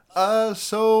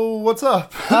So what's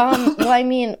up? Well, I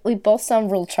mean, we both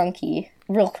sound real chunky,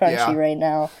 real crunchy Yeah, right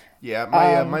now. yeah.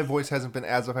 Um, My voice hasn't been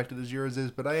as affected as yours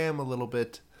is, but I am a little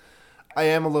bit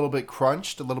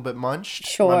crunched, a little bit munched.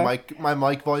 sure. My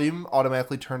mic volume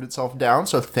automatically turned itself down,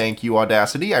 so thank you,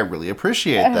 Audacity. I really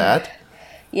appreciate that.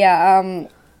 Yeah,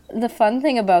 the fun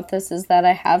thing about this is that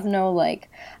I have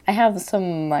I have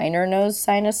some minor nose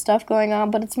sinus stuff going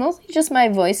on, but it's mostly just my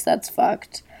voice that's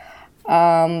fucked.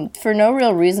 For no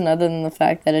real reason other than the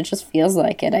fact that it just feels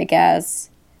like it, I guess.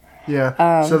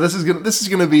 Yeah. So this is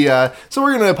gonna be so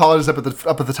we're gonna apologize up at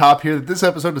the top here that this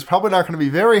episode is probably not gonna be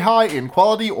very high in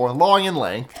quality or long in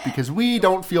length because we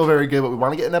don't feel very good, but we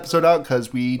want to get an episode out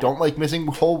because we don't like missing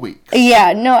whole weeks.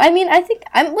 Yeah, no, I mean, I think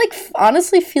I'm,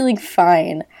 honestly feeling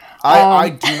fine. I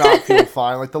do not feel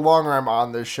fine. Like, the longer I'm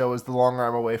on this show is the longer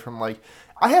I'm away from, like...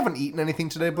 I haven't eaten anything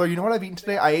today, Blair. You know what I've eaten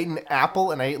today? I ate an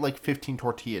apple and I ate, like, 15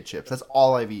 tortilla chips. That's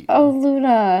all I've eaten. Oh,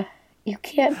 Luna, you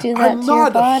can't do that I'm to your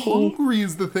not body. hungry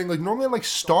is the thing. Like, normally I'm, like,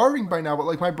 starving by now, but,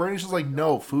 like, my brain is just like,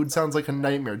 no, food sounds like a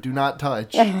nightmare. Do not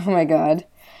touch. Oh my god.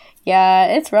 Yeah,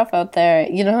 it's rough out there.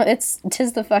 You know,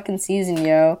 tis the fucking season,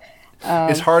 yo.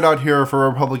 It's hard out here for a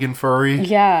Republican furry.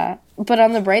 Yeah, but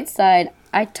on the bright side,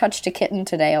 I touched a kitten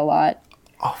today a lot.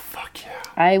 Oh, fuck yeah.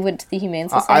 I went to the Humane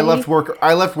Society. I left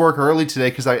work early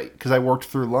today because I worked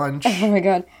through lunch. Oh my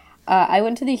god. I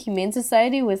went to the Humane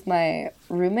Society with my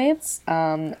roommates,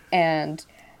 and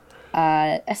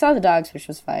I saw the dogs, which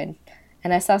was fine.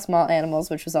 And I saw small animals,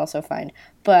 which was also fine.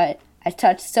 But I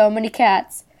touched so many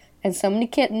cats and so many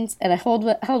kittens, and I held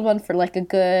one for like a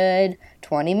good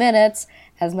 20 minutes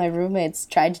as my roommates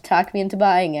tried to talk me into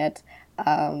buying it.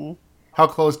 How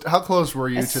close were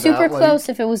you to Super that? close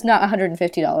if it was not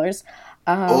 $150.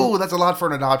 Oh, that's a lot for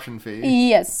an adoption fee.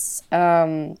 Yes.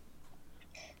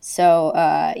 So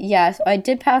I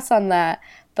did pass on that,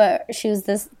 but she was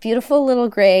this beautiful little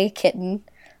gray kitten.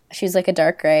 She was like a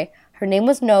dark gray. Her name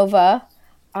was Nova,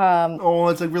 Oh,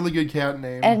 it's a really good cat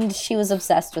name. and she was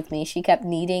obsessed with me. She kept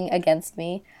kneading against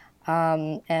me,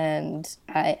 and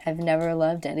I've never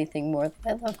loved anything more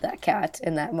than I loved that cat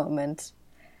in that moment.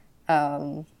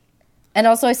 And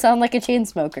also I sound like a chain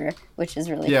smoker, which is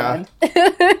really Yeah.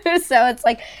 fun. So it's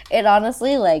like, it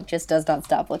honestly, like, just does not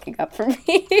stop looking up for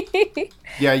me.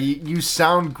 Yeah, you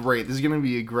sound great. This is gonna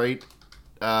be a great.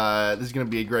 This is gonna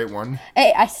be a great one.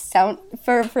 Hey, I sound,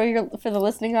 for the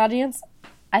listening audience,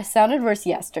 I sounded worse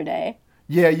yesterday.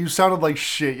 Yeah, you sounded like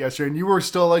shit yesterday, and you were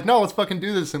still like, "No, let's fucking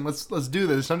do this, and let's do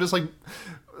this." And I'm just like,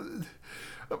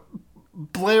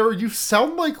 Blair, you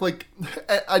sound like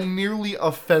a nearly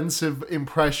offensive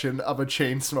impression of a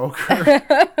chain smoker.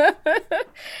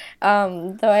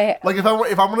 Though I, Like, if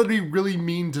I'm gonna be really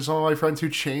mean to some of my friends who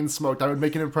chain smoked, I would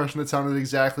make an impression that sounded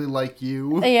exactly like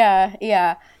you.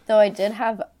 yeah. Though I did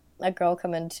have a girl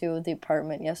come into the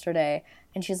apartment yesterday,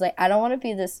 and she's like, I don't want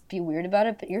to be weird about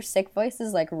it, but your sick voice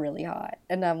is, like, really hot.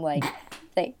 And I'm like,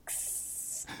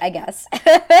 thanks, I guess.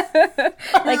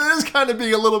 It is kind of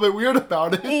being a little bit weird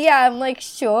about it. Yeah, I'm like,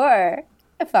 sure,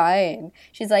 fine.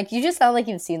 She's like, you just sound like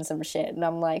you've seen some shit. And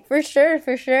I'm like, for sure.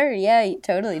 Yeah,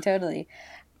 totally.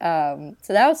 So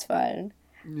that was fun.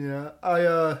 Yeah,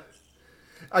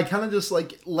 I kind of just,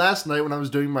 like, last night when I was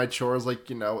doing my chores, like,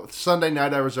 you know, Sunday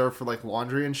night I reserved for, like,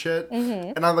 laundry and shit.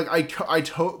 Mm-hmm. And I'm like, I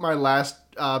tote my last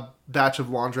batch of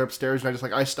laundry upstairs,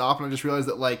 and I stop and I just realized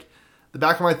that, like, the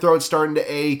back of my throat's starting to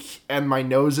ache and my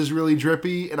nose is really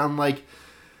drippy, and I'm like,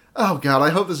 oh god, I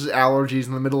hope this is allergies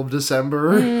in the middle of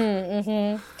December.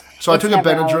 Mm-hmm. So I It's took a never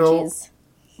Benadryl. allergies.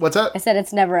 What's that? I said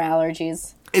it's never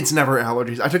allergies. It's never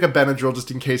allergies. I took a Benadryl just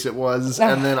in case it was,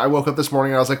 and then I woke up this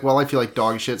morning and I was like, well, I feel like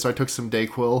dog shit, so I took some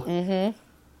Dayquil. Mm-hmm.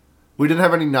 We didn't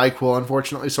have any NyQuil,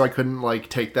 unfortunately, so I couldn't, like,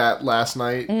 take that last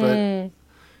night, but,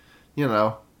 you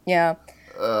know. Yeah.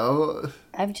 Uh,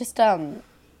 I've just,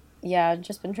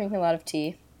 just been drinking a lot of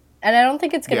tea. And I don't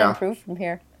think it's going to improve from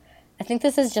here. I think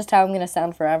this is just how I'm going to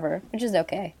sound forever, which is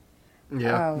okay.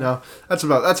 Yeah, no, that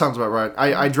sounds about right.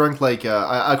 I drank, like,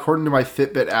 according to my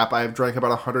Fitbit app, I have drank about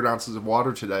 100 ounces of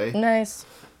water today. Nice.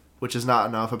 Which is not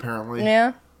enough, apparently.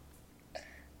 Yeah?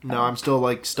 No, I'm still,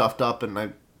 like, stuffed up, and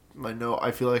I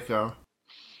feel like, yeah,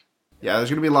 there's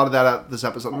gonna be a lot of that at this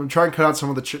episode. I'm gonna try and cut out some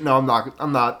of the, no,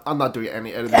 I'm not doing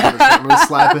any editing. I'm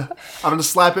gonna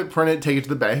slap it, print it, take it to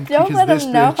the bank. Don't let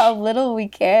them know how little we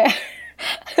care.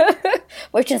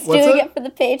 We're just doing it for the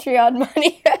Patreon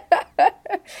money.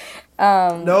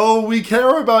 No, we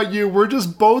care about you. We're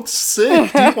just both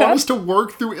sick. Do you want us to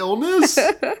work through illness?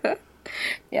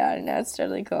 Yeah, no, it's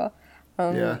totally cool.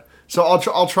 Yeah. So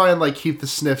I'll try and, like, keep the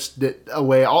sniffs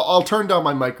away. I'll turn down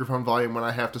my microphone volume when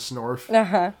I have to snorf.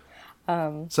 Uh-huh.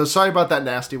 So sorry about that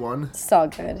nasty one. It's all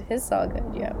good.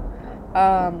 Yeah.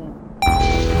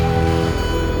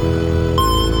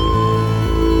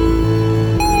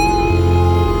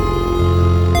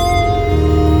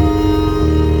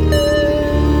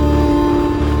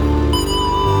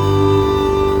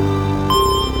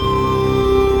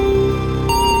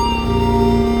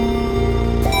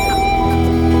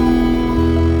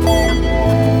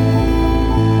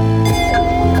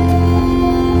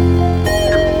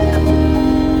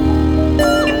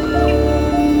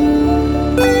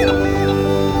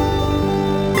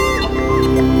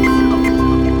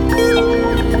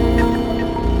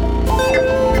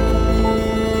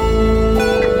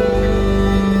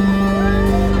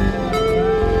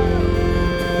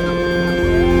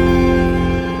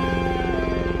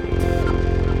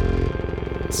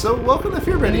 So welcome to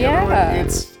Fear Bending, Yeah. everyone.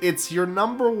 It's your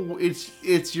number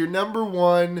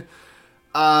one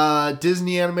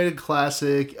Disney animated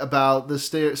classic about the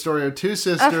story of two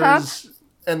sisters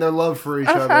and their love for each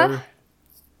other.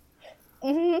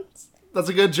 Mm-hmm. That's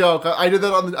a good joke. I did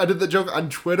that joke on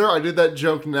Twitter. I did that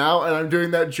joke now, and I'm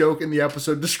doing that joke in the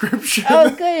episode description.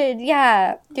 Oh, good.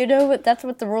 Yeah. You know what? That's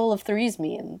what the rule of threes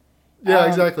mean. Yeah,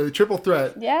 exactly. The triple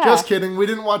threat. Yeah. Just kidding. We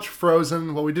didn't watch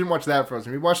Frozen. Well, we didn't watch that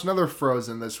Frozen. We watched another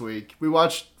Frozen this week. We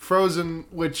watched Frozen,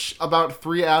 which about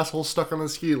three assholes stuck on a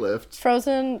ski lift.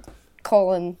 Frozen,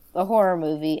 a horror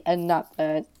movie, and not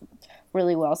the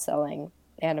really well-selling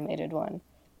animated one,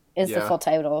 is the full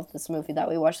title of this movie that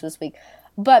we watched this week.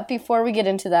 But before we get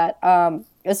into that,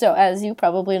 so as you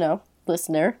probably know,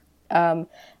 listener,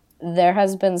 there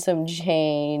has been some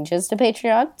changes to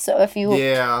Patreon. So if you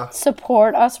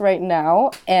support us right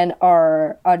now and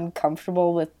are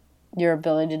uncomfortable with your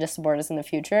ability to support us in the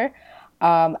future,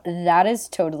 that is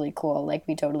totally cool. Like,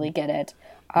 we totally get it.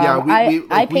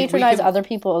 I patronize other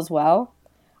people as well.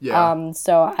 Yeah.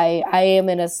 So I am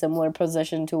in a similar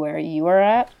position to where you are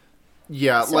at.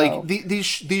 Yeah, so, like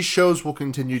these shows will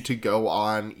continue to go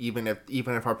on even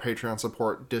if our Patreon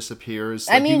support disappears.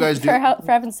 Like, I mean, you guys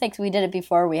for heaven's sakes, we did it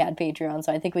before we had Patreon,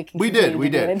 so I think we can. We did. Well, we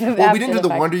didn't do the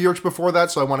Wonder Years before that,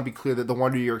 so I want to be clear that the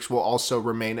Wonder Years will also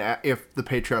remain if the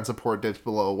Patreon support dips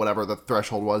below whatever the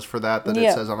threshold was for that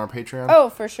it says on our Patreon. Oh,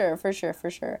 for sure.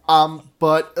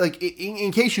 But like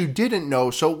in case you didn't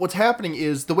know, so what's happening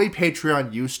is the way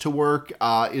Patreon used to work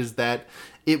is that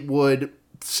it would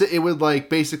like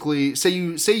basically say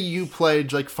you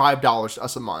pledge like $5 to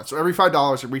us a month. So every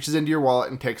 $5 it reaches into your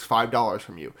wallet and takes $5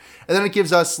 from you, and then it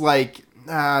gives us like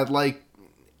 $4,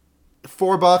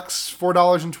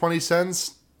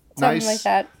 $4.20. Something like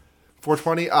that.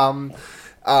 $4.20.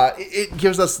 It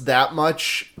gives us that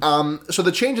much. So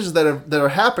the changes that are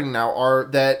happening now are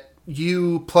that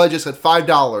you pledge us at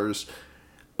 $5.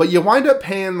 But you wind up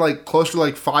paying like closer to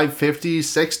like $5.50,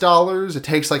 $6. It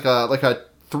takes like a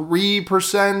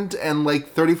 3% and like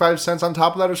 35 cents on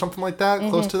top of that or something like that,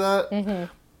 close to that. Mm-hmm.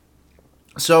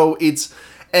 So it's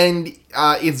kind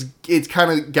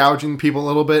of gouging people a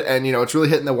little bit, and it's really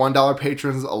hitting the $1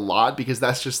 patrons a lot, because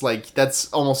that's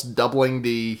almost doubling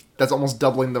the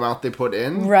amount they put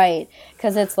in. Right,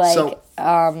 because it's like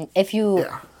if you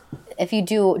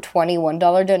do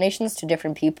 $21 donations to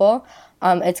different people,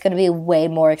 it's going to be way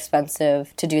more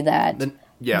expensive to do that than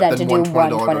to do one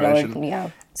 $20 donation. Yeah.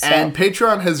 So. And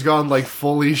Patreon has gone like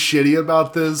fully shitty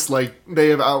about this. Like, they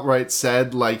have outright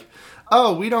said like,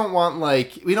 "Oh, we don't want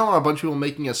a bunch of people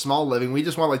making a small living. We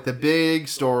just want like the big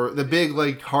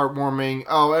like heartwarming.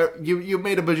 Oh, you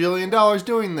made $1 bajillion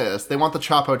doing this." They want the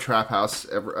Chapo Trap House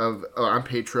on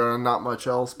Patreon and not much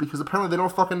else, because apparently they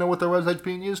don't fucking know what their website's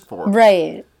being used for.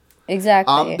 Right.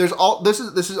 Exactly.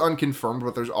 This is unconfirmed,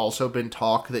 but there's also been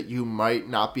talk that you might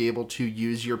not be able to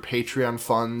use your Patreon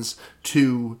funds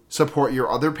to support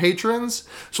your other patrons.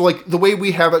 So like the way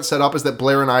we have it set up is that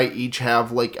Blair and I each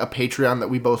have like a Patreon that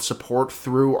we both support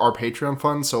through our Patreon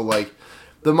fund. So like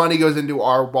the money goes into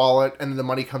our wallet, and then the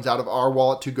money comes out of our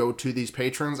wallet to go to these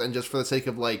patrons, and just for the sake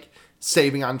of like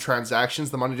saving on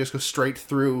transactions, the money just goes straight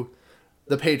through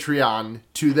the Patreon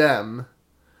to them.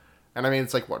 And I mean,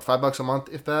 it's like what, $5 a month,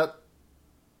 if that?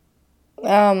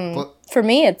 For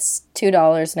me, it's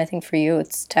 $2, and I think for you,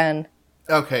 it's $10.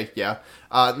 Okay, yeah,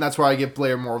 and that's why I give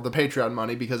Blair more of the Patreon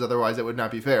money, because otherwise it would not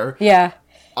be fair. Yeah.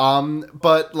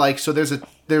 But like, so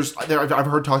I've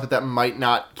heard talk that might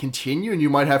not continue, and you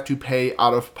might have to pay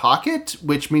out of pocket,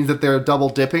 which means that they're double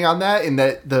dipping on that, in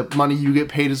that the money you get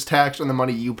paid is taxed and the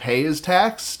money you pay is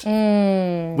taxed,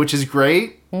 which is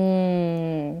great.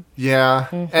 Yeah,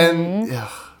 and.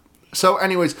 Ugh. So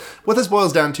anyways, what this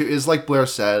boils down to is, like Blair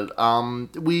said,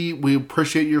 we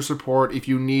appreciate your support. If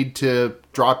you need to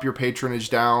drop your patronage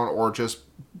down or just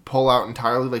pull out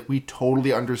entirely, like, we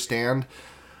totally understand.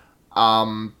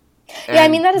 Yeah, I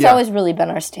mean, that has always really been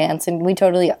our stance, and we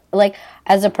totally, like,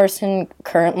 as a person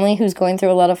currently who's going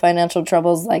through a lot of financial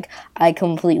troubles, like, I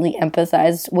completely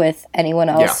empathize with anyone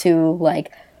else who,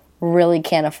 like, really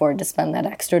can't afford to spend that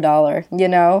extra dollar, you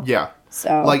know? Yeah.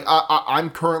 So. Like, I'm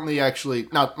currently actually,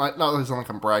 not like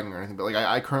I'm bragging or anything, but, like,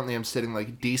 I currently am sitting,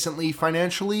 like, decently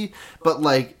financially, but,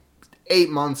 like, 8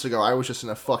 months ago, I was just in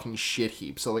a fucking shit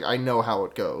heap, so, like, I know how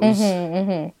it goes.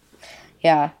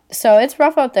 Yeah. So, it's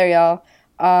rough out there, y'all.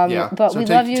 But so we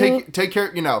love you. Take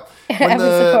care, you know. And we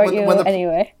support you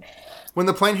anyway. When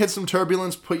the plane hits some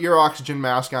turbulence, put your oxygen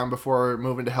mask on before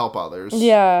moving to help others.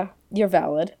 Yeah, you're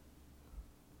valid.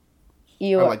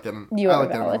 I like that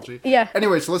analogy. Yeah.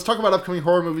 Anyway, so let's talk about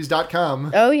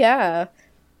upcominghorrormovies.com. Oh, yeah.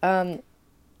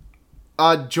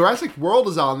 Jurassic World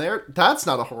is on there. That's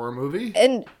not a horror movie.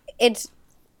 And it's...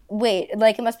 Wait,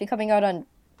 like it must be coming out on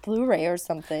Blu-ray or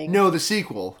something. No, the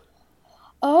sequel.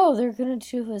 Oh, they're gonna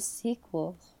do a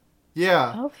sequel.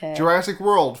 Yeah. Okay. Jurassic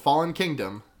World: Fallen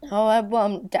Kingdom. Oh,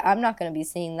 I'm not gonna be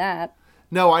seeing that.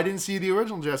 No, I didn't see the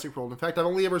original Jurassic World. In fact, I've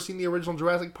only ever seen the original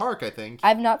Jurassic Park, I think.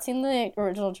 I've not seen the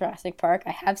original Jurassic Park.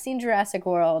 I have seen Jurassic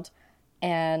World,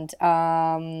 and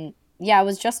yeah, it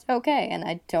was just okay. And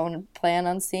I don't plan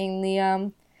on seeing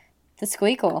the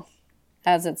squeakle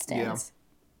as it stands.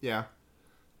 Yeah.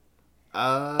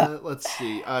 Let's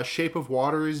see. Shape of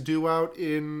Water is due out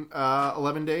in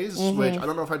 11 days, which I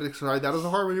don't know if I'd describe that as a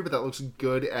horror movie, but that looks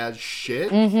good as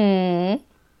shit.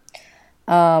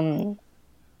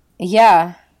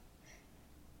 Yeah.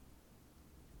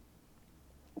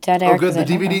 Dead Air. Oh, good.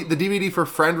 The DVD for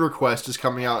Friend Request is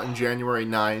coming out in January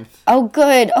 9th. Oh,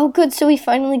 good. So we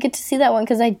finally get to see that one,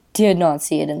 because I did not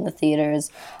see it in the theaters.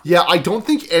 Yeah, I don't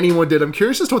think anyone did. I'm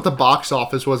curious as to what the box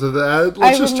office was of that.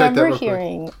 Let's just check that real quick. I remember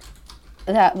hearing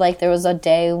that, like, there was a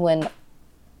day when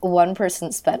one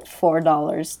person spent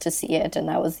 $4 to see it, and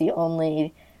that was the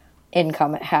only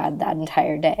income it had that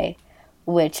entire day,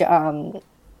 which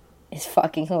is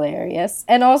fucking hilarious.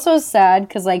 And also sad,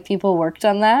 because, like, people worked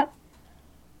on that.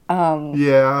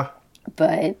 Yeah.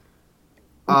 But...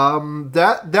 they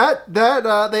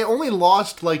only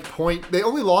lost like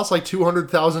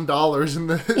 $200,000 in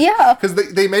the... Yeah. Because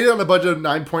they made it on a budget of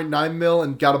 9.9 mil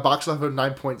and got a box office of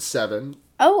 9.7.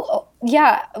 Oh,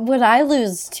 yeah. When I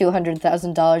lose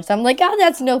 $200,000, I'm like, oh,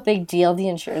 that's no big deal. The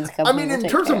insurance company. I mean, in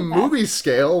terms of movie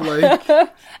scale, like...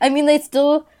 I mean, they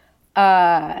still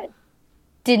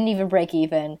didn't even break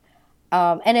even.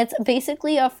 And it's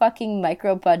basically a fucking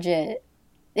micro-budget.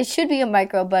 It should be a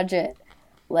micro-budget,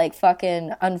 like,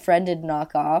 fucking Unfriended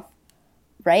knockoff,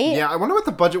 right? Yeah, I wonder what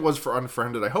the budget was for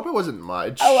Unfriended. I hope it wasn't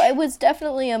much. Oh, it was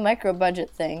definitely a micro-budget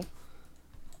thing.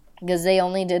 Because they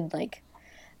only did, like...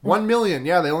 $1 million,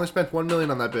 yeah, they only spent $1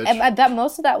 million on that bitch. And I bet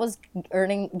most of that was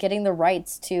getting the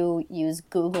rights to use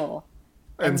Google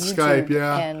and YouTube Skype,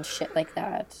 yeah, and shit like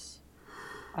that,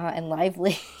 and Live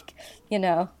Leak,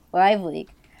 Live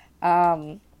Leak.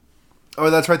 Oh,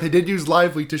 that's right. They did use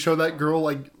Live Leak to show that girl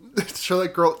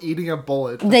eating a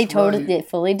bullet. They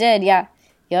fully did, yeah,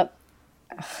 yep.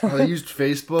 They used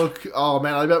Facebook. Oh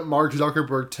man, I bet Mark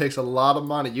Zuckerberg takes a lot of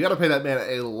money. You got to pay that man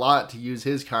a lot to use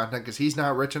his content because he's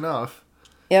not rich enough.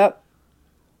 Yep.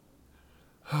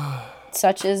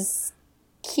 Such is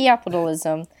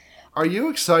capitalism. Are you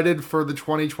excited for the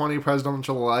 2020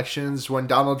 presidential elections when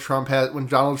Donald Trump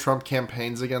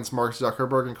campaigns against Mark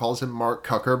Zuckerberg and calls him Mark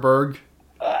Zuckerberg?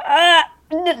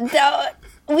 No,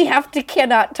 we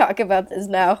cannot talk about this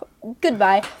now.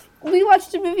 Goodbye. We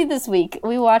watched a movie this week.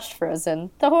 We watched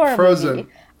Frozen, the horror movie,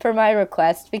 for my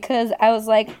request, because I was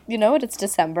like, you know what, it's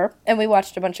December, and we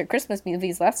watched a bunch of Christmas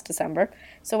movies last December,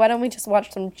 so why don't we just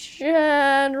watch some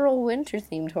general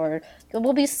winter-themed horror?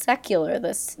 We'll be secular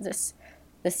this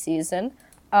season.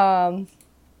 And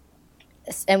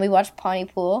we watched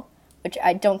Pontypool, which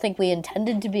I don't think we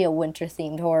intended to be a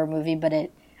winter-themed horror movie, but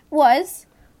it was.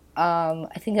 I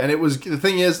think. And it was, the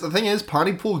thing is,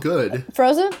 Pontypool good.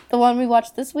 Frozen, the one we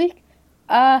watched this week,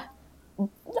 less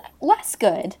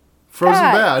good. Frozen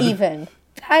bad.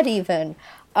 Bad even.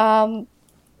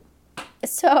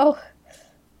 So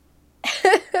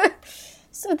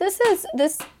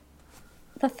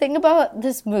the thing about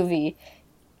this movie,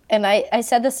 and I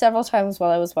said this several times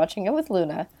while I was watching it with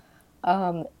Luna,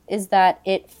 is that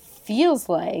it feels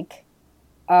like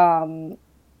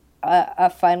a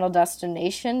Final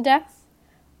Destination death,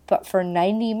 but for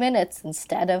 90 minutes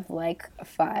instead of like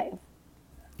 5.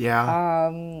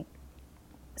 Yeah.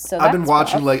 So I've been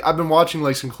watching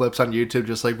some clips on YouTube,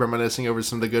 just like reminiscing over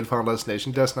some of the good Final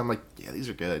Destination deaths, and I'm like, yeah, these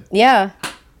are good. Yeah,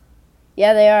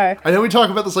 they are. I know we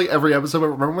talk about this like every episode, but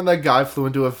remember when that guy flew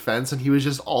into a fence and he was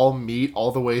just all meat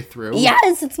all the way through?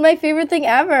 Yes, it's my favorite thing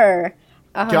ever.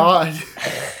 God.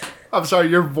 I'm sorry,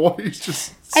 your voice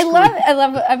just. I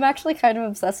love it. I'm actually kind of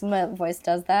obsessed when my voice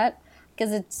does that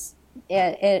because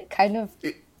it kind of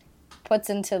puts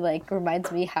into like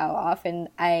reminds me how often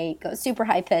I go super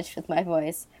high pitched with my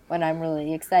voice when I'm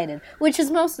really excited, which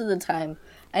is most of the time.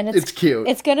 And it's cute.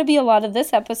 It's gonna be a lot of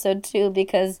this episode too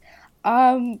because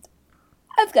I've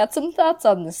got some thoughts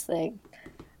on this thing.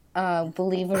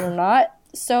 Believe it or not.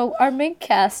 So our main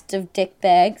cast of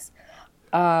dickbags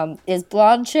is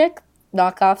Blonde Chick,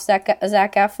 knockoff Zac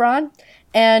Efron,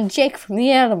 and Jake from the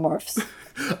Animorphs.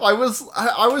 I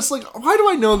was like, why do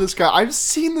I know this guy? I've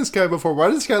seen this guy before. Why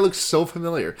does this guy look so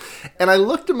familiar? And I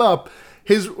looked him up.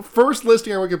 His first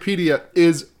listing on Wikipedia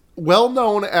is well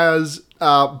known as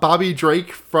Bobby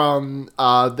Drake from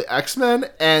the X-Men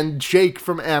and Jake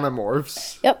from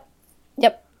Animorphs.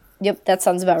 Yep, that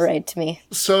sounds about right to me.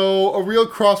 So a real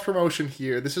cross promotion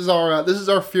here. This is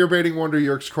our Fear Baiting Wonder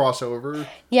Years crossover.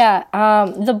 Yeah,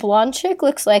 the blonde chick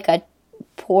looks like a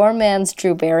poor man's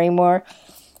Drew Barrymore.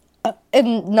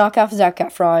 And knockoff Zac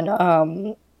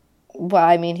Efron. Well,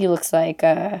 I mean, he looks like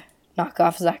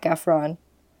knockoff Zac Efron.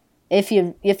 If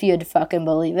you'd fucking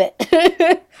believe it.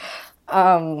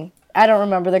 I don't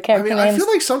remember the character names. I feel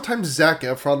like sometimes Zac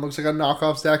Efron looks like a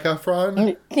knockoff Zac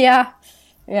Efron. Yeah.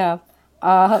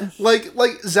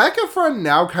 Like Zac Efron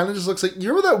now kind of just looks like, you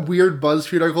remember that weird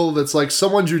BuzzFeed article that's like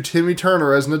someone drew Timmy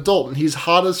Turner as an adult and he's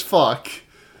hot as fuck.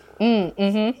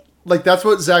 Mm-hmm. Like that's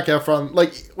what Zac Efron,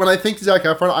 like when I think Zac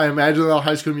Efron, I imagine the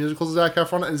High School Musical Zac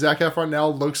Efron, and Zac Efron now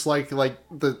looks like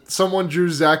someone drew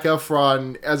Zac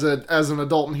Efron as an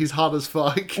adult and he's hot as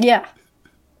fuck.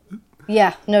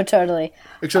 Yeah, no, totally.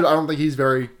 Except I don't think he's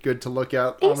very good to look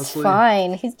at, honestly. He's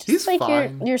fine. He's just like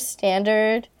fine. your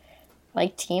standard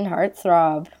like teen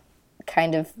heartthrob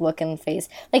kind of looking face.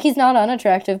 Like he's not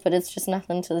unattractive, but it's just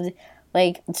nothing to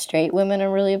like straight women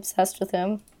are really obsessed with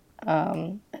him.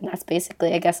 And that's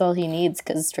basically, I guess, all he needs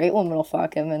because straight women will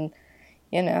fuck him, and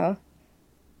you know,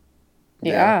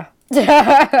 yeah. he's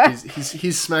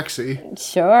smexy.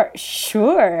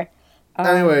 Sure.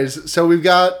 Anyways, so we've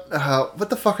got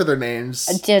what the fuck are their names?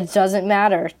 It doesn't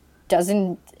matter. It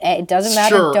doesn't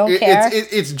matter. Sure. Don't care.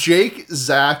 It's Jake,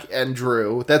 Zach, and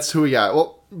Drew. That's who we got.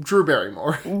 Well, Drew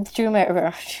Barrymore. Drew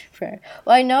Barrymore. Well,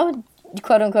 I know,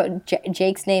 quote unquote,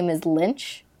 Jake's name is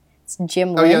Lynch. It's Jim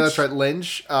Lynch. Oh yeah, that's right,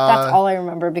 Lynch. That's all I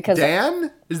remember because Dan?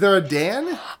 Is there a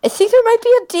Dan? I think there might be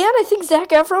a Dan. I think Zac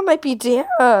Efron might be Dan.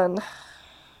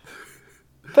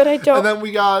 But I don't. And then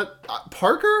we got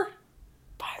Parker.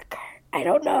 I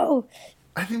don't know.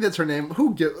 I think that's her name.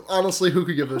 Honestly, who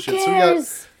could give a shit? Cares?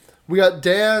 So we got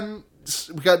Dan.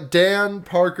 We got Dan,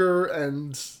 Parker,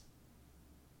 and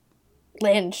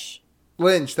Lynch.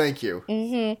 Thank you.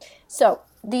 Mm-hmm. So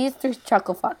these three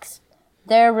chuckle fucks,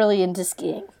 they're really into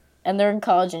skiing, and they're in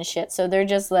college and shit. So they're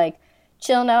just like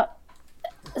chilling out,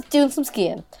 doing some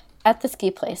skiing at the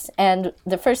ski place. And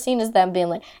the first scene is them being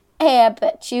like, "Hey, I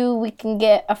bet you we can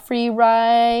get a free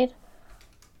ride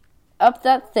up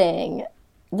that thing."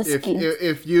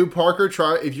 If you Parker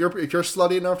if you're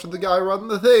slutty enough to the guy running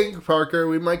the thing, Parker,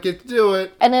 we might get to do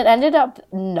it. And it ended up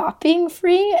not being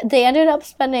free. They ended up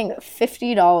spending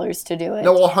 $50 to do it.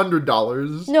 No,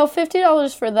 $100. No,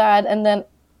 $50 for that, and then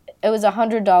it was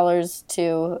 $100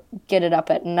 to get it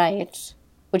up at night,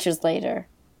 which is later.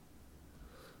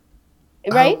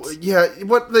 Right? Yeah.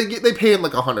 What they pay him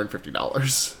like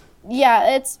 $150. Yeah,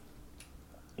 it's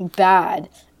bad.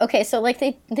 Okay, so like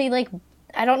they like.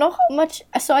 I don't know how much,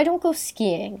 so I don't go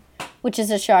skiing, which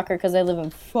is a shocker because I live in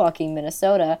fucking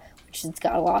Minnesota, which has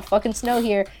got a lot of fucking snow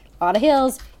here, a lot of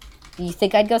hills. You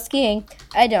think I'd go skiing?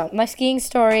 I don't. My skiing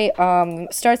story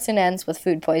starts and ends with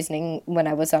food poisoning when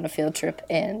I was on a field trip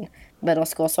in middle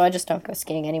school, so I just don't go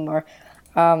skiing anymore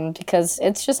because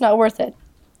it's just not worth it.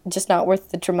 Just not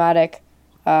worth the traumatic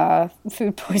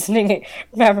food poisoning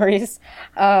memories.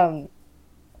 Also,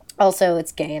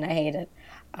 it's gay and I hate it.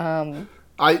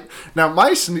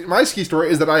 My ski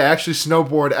story is that I actually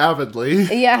snowboard avidly.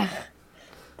 Yeah,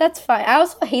 that's fine. I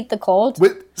also hate the cold.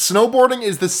 Snowboarding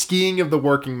is the skiing of the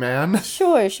working man.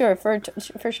 Sure, for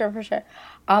sure.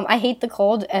 I hate the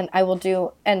cold, and I will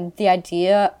do. And the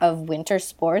idea of winter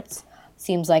sports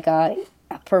seems like a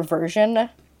perversion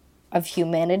of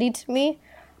humanity to me.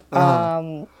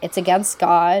 It's against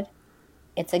God.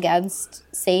 It's against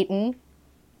Satan.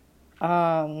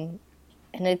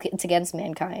 And it's against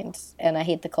mankind, and I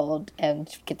hate the cold, and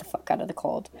get the fuck out of the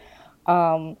cold.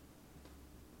 But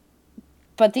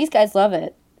these guys love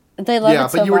it. They love it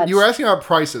so much. Yeah, but you were asking about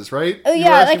prices, right? Oh,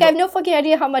 yeah, like I have no fucking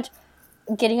idea how much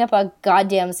getting up a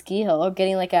goddamn ski hill or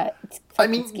getting like a I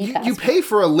mean, you pay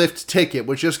for a lift ticket,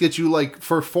 which just gets you like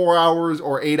for 4 hours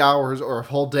or 8 hours or a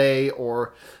whole day.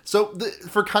 Or so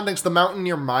for context, the mountain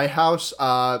near my house,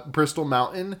 Bristol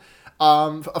Mountain,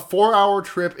 a 4-hour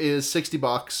trip is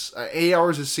 $60. 8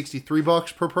 hours is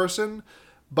 $63 per person.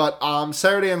 But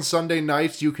Saturday and Sunday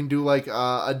nights, you can do like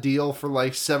a deal for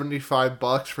like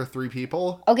 $75 for 3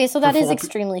 people. Okay, so that is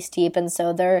extremely steep, and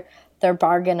so their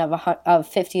bargain of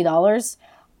 $50.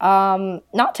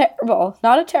 Not terrible.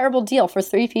 Not a terrible deal for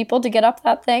 3 people to get up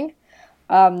that thing.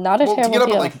 Not a terrible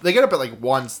deal. They get up at like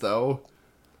once though.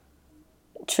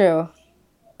 True,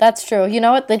 that's true. You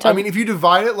know what? I mean, if you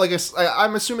divide it like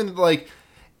I'm assuming that like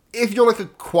if you're like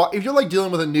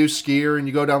dealing with a new skier and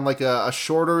you go down like a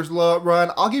shorter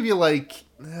run, I'll give you like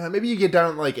maybe you get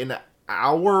down like an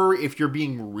hour if you're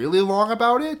being really long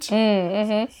about it.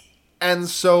 Mm-hmm. And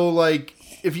so like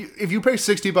if you pay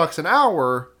 $60 an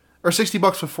hour. Or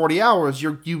 $60 for 40 hours,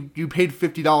 you paid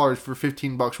 $50 for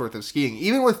 $15 worth of skiing.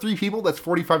 Even with 3 people, that's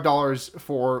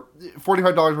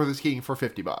 $45 worth of skiing for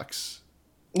 $50.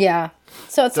 Yeah,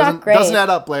 so it's not great. Doesn't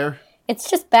add up, Blair. It's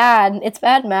just bad. It's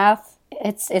bad math.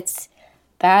 It's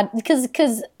bad because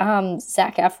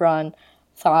Zac Efron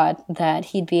thought that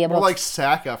he'd be able. More like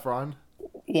Zac Efron.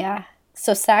 Yeah,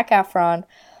 so Zac Efron,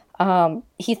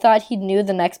 he thought he knew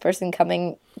the next person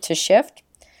coming to shift.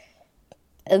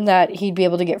 And that he'd be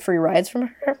able to get free rides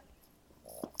from her.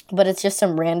 But it's just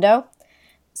some rando.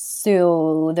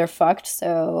 So they're fucked.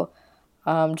 So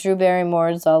Drew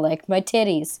Barrymore's all like, my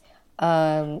titties.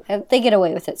 And they get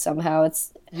away with it somehow.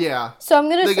 Yeah. So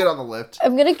they get on the lift.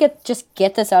 I'm going to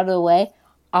get this out of the way.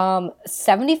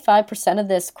 75% of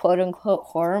this quote-unquote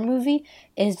horror movie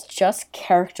is just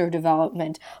character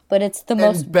development, but it's the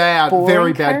most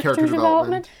very bad character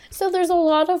development. So there's a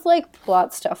lot of like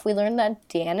plot stuff. We learned that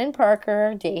Dan and Parker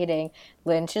are dating,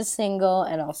 Lynch is single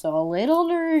and also a little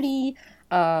nerdy,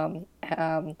 and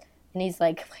he's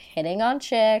like hitting on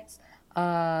chicks,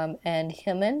 and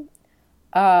him and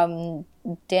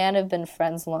Dan have been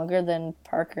friends longer than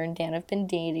Parker and Dan have been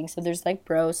dating, so there's like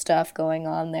bro stuff going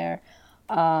on there.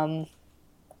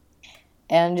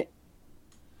 And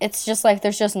it's just like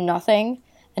there's just nothing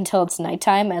until it's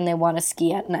nighttime and they want to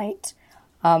ski at night,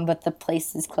 but the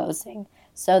place is closing.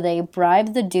 So they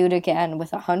bribe the dude again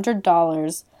with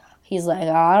 $100. He's like,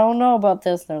 I don't know about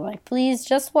this. They're like, please,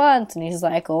 just once. And he's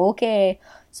like, okay.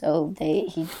 So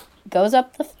he goes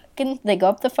up they go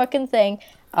up the fucking thing,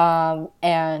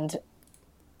 and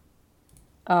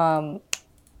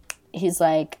he's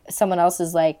like, someone else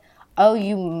is like, oh,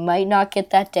 you might not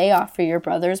get that day off for your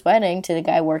brother's wedding, to the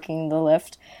guy working the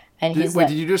lift. And he's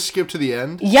did you just skip to the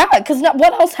end? Yeah, because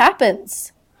what else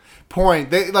happens?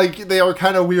 They are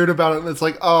kind of weird about it, and it's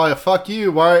like, oh, fuck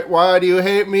you. Why do you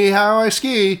hate me how I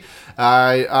ski?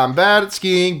 I'm bad at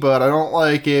skiing, but I don't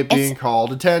like it being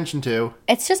called attention to.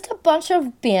 It's just a bunch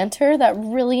of banter that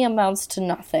really amounts to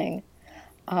nothing.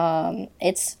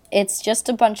 It's just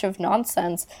a bunch of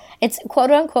nonsense. It's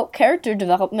quote-unquote character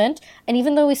development, and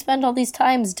even though we spend all these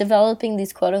times developing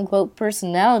these quote-unquote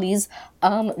personalities,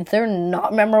 they're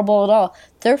not memorable at all.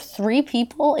 There are 3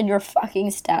 people in your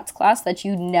fucking stats class that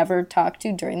you never talk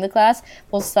to during the class,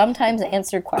 will sometimes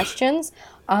answer questions,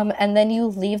 and then you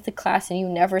leave the class and you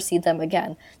never see them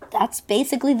again. That's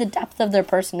basically the depth of their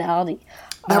personality.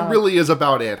 That really is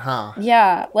about it, huh?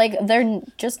 Yeah, like, they're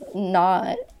just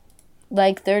not...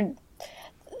 Like, they're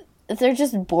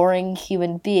just boring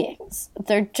human beings.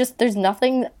 There's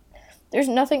nothing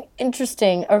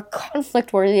interesting or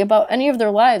conflict-worthy about any of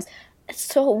their lives.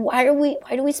 So why do we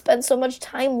spend so much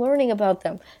time learning about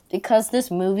them? Because this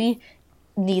movie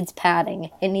needs padding.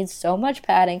 It needs so much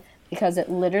padding because it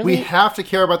literally... We have to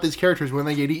care about these characters when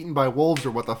they get eaten by wolves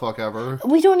or what the fuck ever.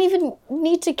 We don't even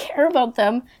need to care about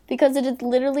them because it is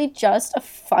literally just a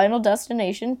Final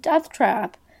Destination death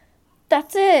trap.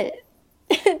 That's it.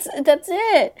 That's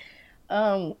it.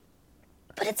 But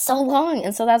it's so long,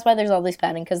 and so that's why there's all this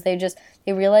padding, because they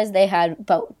realized they had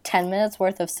about 10 minutes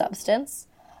worth of substance,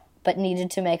 but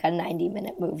needed to make a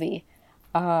 90-minute movie.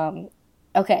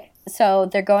 Okay, so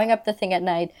they're going up the thing at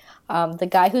night. The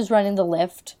guy who's running the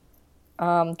lift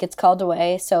gets called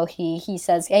away, so he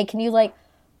says, hey, can you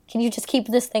just keep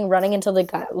this thing running until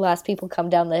the last people come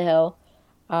down the hill?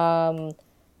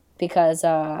 Because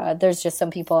there's just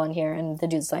some people on here, and the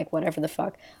dude's like, whatever the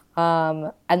fuck.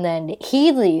 And then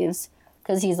he leaves,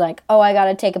 because he's like, oh, I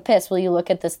gotta take a piss, will you look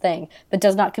at this thing? But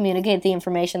does not communicate the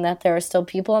information that there are still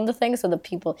people on the thing, so the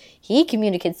people he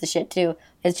communicates the shit to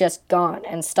is just gone,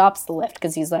 and stops the lift,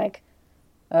 because he's like,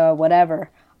 whatever.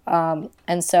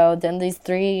 And so then these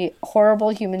 3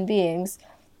 horrible human beings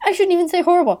I shouldn't even say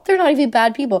horrible. They're not even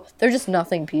bad people. They're just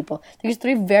nothing people. These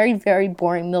three very, very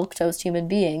boring milquetoast human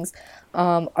beings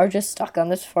are just stuck on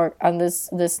this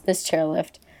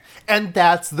chairlift. And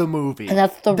that's the movie. And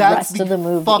that's the rest of the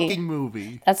movie. Fucking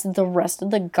movie. That's the rest of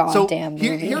the goddamn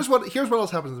movie. Here's what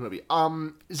else happens in the movie.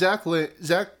 Zac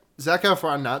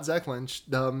Efron, not Zach Lynch.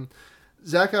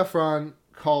 Zac Efron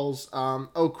calls.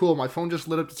 Oh, cool! My phone just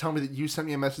lit up to tell me that you sent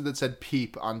me a message that said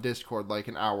 "peep" on Discord like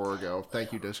an hour ago.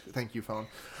 Thank you, Thank you, phone.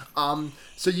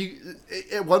 So you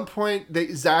at one point,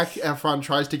 Zac Efron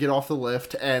tries to get off the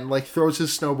lift and like throws his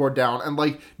snowboard down and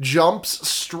like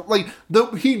jumps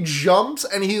he jumps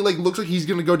and he like looks like he's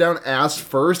gonna go down ass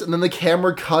first, and then the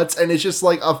camera cuts and it's just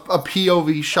like a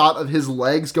POV shot of his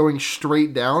legs going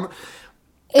straight down.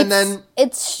 And then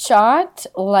it's shot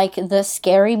like the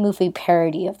Scary Movie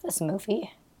parody of this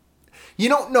movie.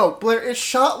 No, Blair, it's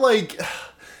shot like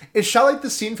the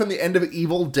scene from the end of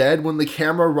Evil Dead when the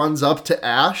camera runs up to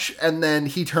Ash and then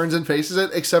he turns and faces it,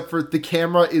 except for the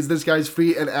camera is this guy's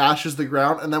feet and Ash is the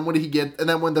ground, and then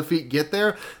when the feet get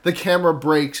there, the camera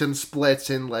breaks and splits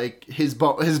and like his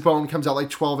bone comes out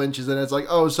like 12 inches and it's like,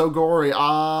 oh, so gory.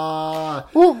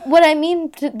 Well, what I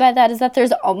mean by that is that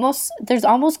there's almost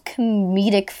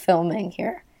comedic filming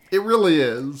here. It really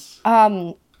is.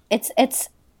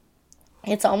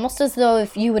 It's almost as though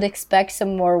if you would expect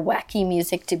some more wacky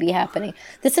music to be happening.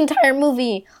 This entire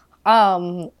movie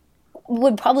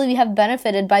would probably have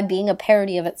benefited by being a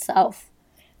parody of itself.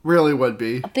 Really would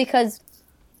be. Because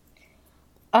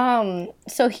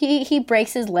so he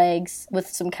breaks his legs with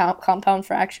some compound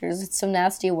fractures. It's some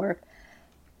nasty work.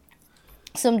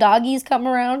 Some doggies come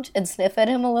around and sniff at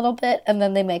him a little bit, and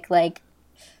then they make like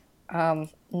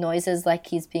noises like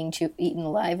he's being eaten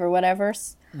alive or whatever.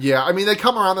 Yeah, I mean, they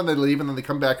come around and they leave, and then they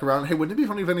come back around. Hey, wouldn't it be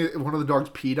funny if one of the dogs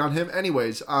peed on him?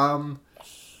 Anyways,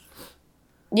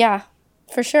 yeah,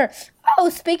 for sure. Oh,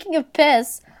 speaking of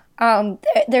piss,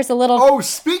 there's a little... Oh,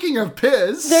 speaking of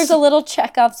piss! There's a little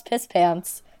Chekhov's piss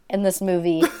pants in this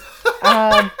movie.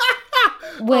 Oh,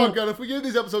 God, if we gave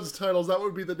these episodes titles, that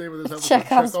would be the name of this episode.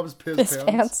 Chekhov's piss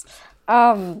pants.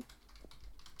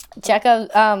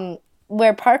 Chekhov,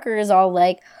 where Parker is all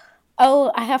like,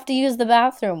 oh, I have to use the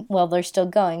bathroom. Well, they're still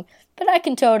going, but I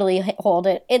can totally hold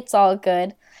it. It's all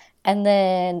good. And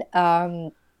then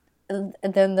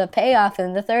the payoff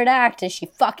in the third act is she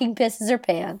fucking pisses her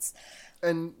pants.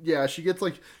 And yeah, she gets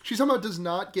like, she somehow does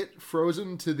not get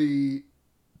frozen to the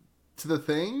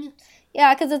thing.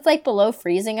 Yeah, because it's like below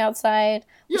freezing outside,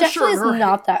 which actually is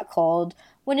not that cold.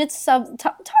 When it's talk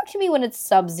to me when it's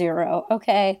sub-zero,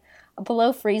 okay?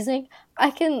 Below freezing,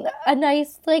 a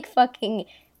nice like fucking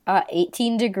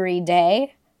 18-degree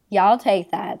day. Y'all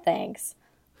take that, thanks.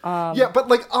 Yeah, but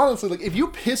like honestly, like if you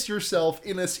piss yourself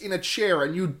in a chair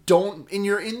and you don't, and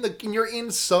you're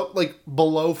in so like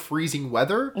below freezing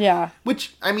weather. Yeah.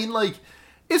 Which I mean, like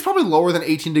it's probably lower than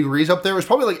 18 degrees up there. It's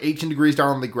probably like 18 degrees down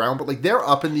on the ground, but like they're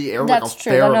up in the air. That's like a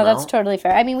true. Fair amount. That's totally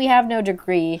fair. I mean, we have no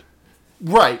degree.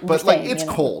 Right, but like it's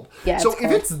cold. Yeah, so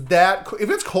if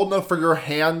it's cold enough for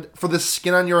the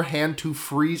skin on your hand to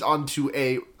freeze onto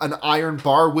an iron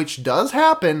bar, which does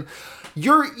happen,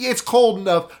 it's cold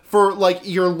enough for like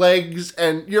your legs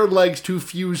to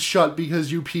fuse shut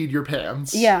because you peed your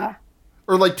pants. Yeah.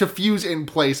 Or like to fuse in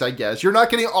place, I guess. You're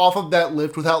not getting off of that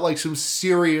lift without like some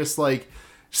serious like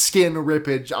skin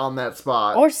rippage on that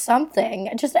spot. Or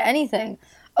something. Just anything.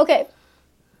 Okay.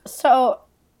 So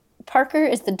Parker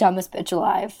is the dumbest bitch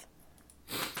alive.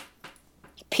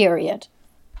 Period.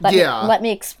 Let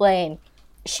me explain.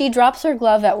 She drops her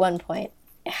glove at one point.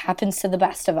 It happens to the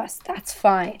best of us. That's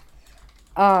fine.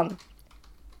 And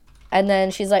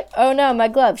then she's like, oh no, my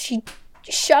glove. She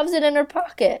shoves it in her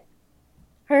pocket.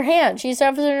 Her hand. She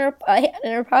shoves it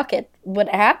in her pocket. What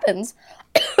happens...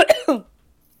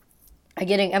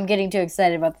 I'm getting too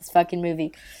excited about this fucking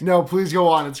movie. No, please go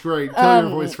on. It's great. Kill your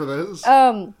voice for this.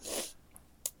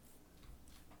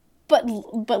 But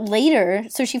later,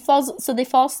 so they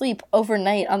fall asleep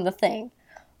overnight on the thing,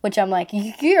 which I'm like,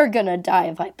 you're gonna die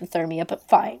of hypothermia, but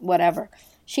fine, whatever.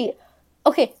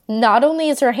 Not only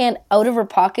is her hand out of her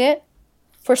pocket,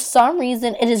 for some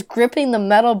reason it is gripping the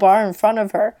metal bar in front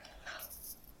of her.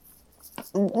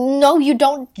 No, you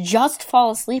don't just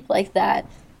fall asleep like that.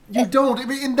 You don't. I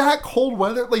mean, in that cold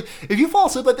weather, like, if you fall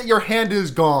asleep like that, your hand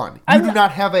is gone. You do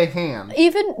not have a hand.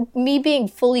 Even me being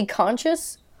fully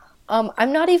conscious,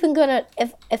 I'm not even gonna,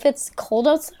 if it's cold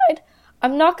outside,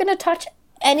 I'm not gonna touch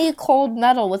any cold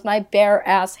metal with my bare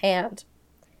ass hand.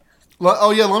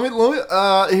 Oh yeah, let me,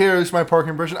 here's my Parker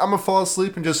impression. I'm gonna fall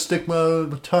asleep and just stick my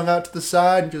tongue out to the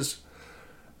side and just,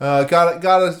 I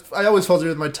always fall asleep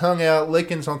with my tongue out,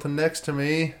 licking something next to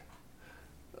me.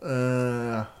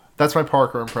 That's my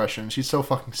Parker impression. She's so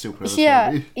fucking stupid in this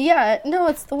movie. Yeah, no,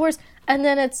 it's the worst. And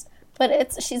then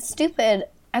she's stupid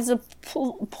as a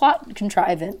plot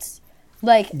contrivance.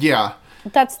 Like, yeah,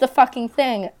 that's the fucking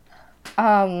thing.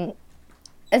 And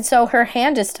so her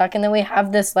hand is stuck, and then we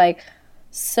have this, like,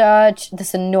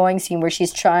 this annoying scene where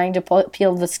she's trying to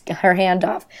peel her hand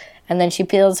off, and then she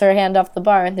peels her hand off the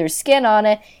bar, and there's skin on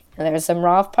it, and there's some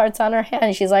raw parts on her hand,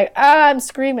 and she's like, I'm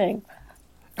screaming.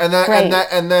 And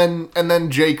then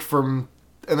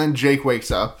Jake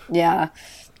wakes up. Yeah.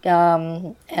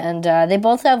 And they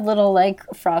both have little, like,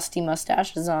 frosty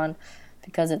mustaches on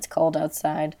because it's cold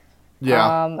outside.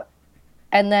 Yeah.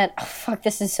 And then, fuck,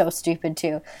 this is so stupid,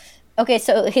 too. Okay,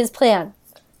 so his plan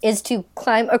is to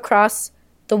climb across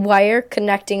the wire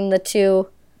connecting the two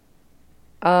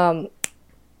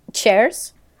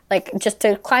chairs. Like, just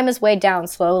to climb his way down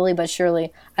slowly but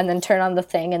surely, and then turn on the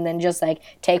thing, and then just, like,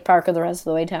 take Parker the rest of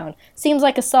the way down. Seems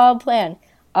like a solid plan.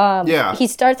 Yeah. He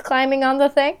starts climbing on the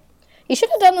thing. He should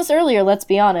have done this earlier, let's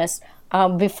be honest.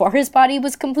 Before his body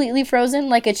was completely frozen.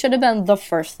 Like, it should have been the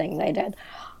first thing they did.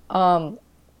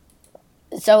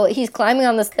 So he's climbing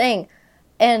on this thing,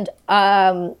 and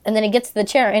then he gets to the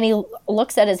chair, and he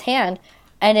looks at his hand,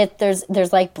 and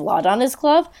there's like blood on his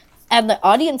glove, and the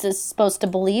audience is supposed to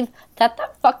believe that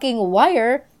fucking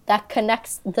wire that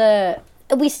connects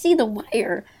we see the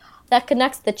wire that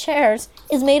connects the chairs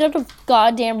is made out of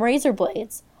goddamn razor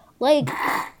blades. Like,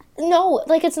 no,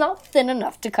 like, it's not thin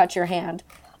enough to cut your hand.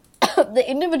 The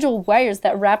individual wires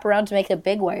that wrap around to make a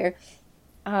big wire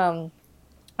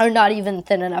are not even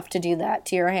thin enough to do that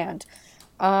to your hand.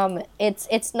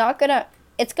 It's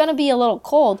gonna be a little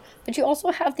cold, but you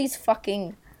also have these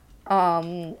fucking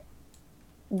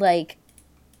like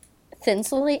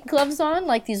thinsulate gloves on,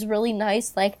 like these really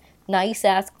nice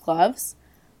ass gloves.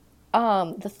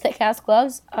 The thick ass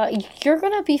gloves. You're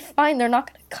gonna be fine. They're not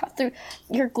gonna cut through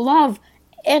your glove,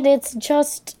 and it's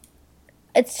just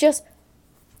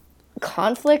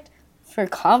conflict for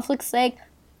conflict's sake.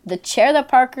 The chair that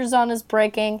Parker's on is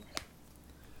breaking.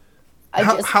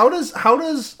 How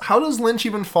does Lynch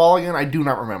even fall again? I do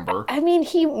not remember. I mean,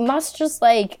 he must just,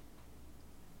 like...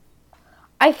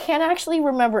 I can't actually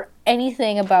remember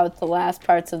anything about the last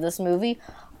parts of this movie,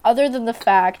 other than the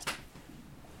fact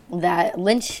that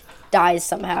Lynch dies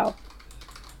somehow.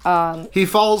 He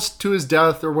falls to his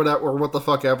death or whatever, or what the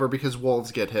fuck ever, because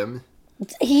wolves get him.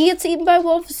 He gets eaten by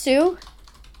wolves too?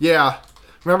 Yeah.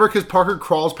 Remember, because Parker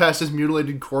crawls past his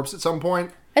mutilated corpse at some point?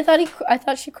 I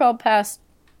thought she crawled past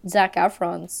Zac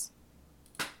Efron's.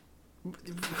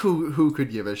 Who could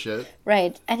give a shit?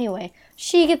 Right. Anyway,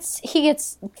 he gets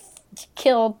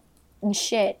killed and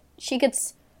shit. She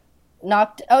gets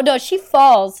knocked. Oh no, she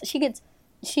falls.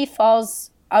 She falls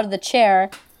out of the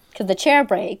chair because the chair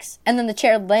breaks, and then the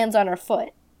chair lands on her foot.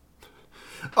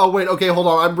 Oh, wait, okay, hold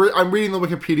on. I'm reading the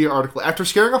Wikipedia article. After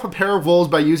scaring off a pair of wolves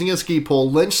by using a ski pole,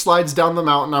 Lynch slides down the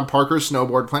mountain on Parker's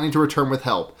snowboard, planning to return with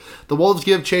help. The wolves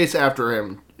give chase after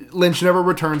him. Lynch never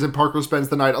returns, and Parker spends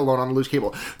the night alone on a loose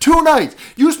cable. 2 nights!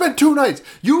 You spent 2 nights!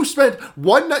 You spent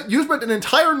 1 night! You spent an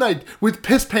entire night with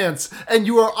piss pants, and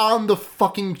you are on the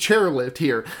fucking chairlift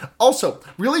here. Also,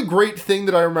 really great thing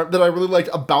that I remember that I really liked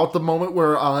about the moment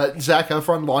where Zac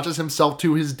Efron launches himself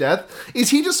to his death is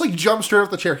he just like jumps straight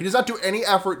off the chair. He does not do any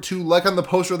effort to, like on the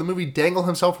poster of the movie, dangle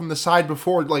himself from the side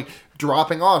before like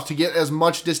dropping off to get as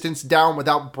much distance down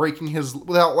without breaking his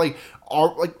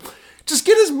just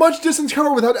get as much distance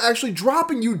covered without actually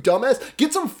dropping, you dumbass.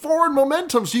 Get some forward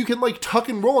momentum so you can, like, tuck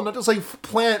and roll and not just, like,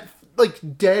 plant,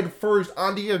 like, dead first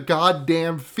onto your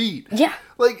goddamn feet. Yeah.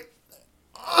 Like,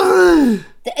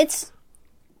 it's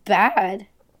bad.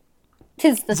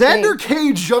 Tis the Xander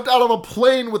thing. Cage jumped out of a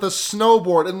plane with a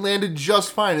snowboard and landed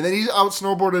just fine, and then he's out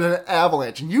snowboarded in an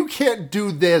avalanche. And you can't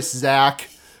do this, Zach.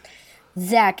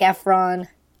 Zac Efron.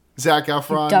 Zac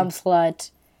Efron. You dumb slut.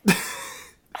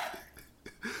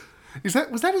 Was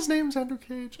that his name, Xander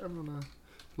Cage? I'm gonna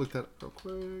look that up real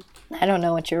quick. I don't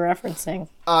know what you're referencing.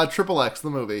 Triple X,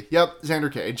 the movie. Yep,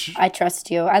 Xander Cage. I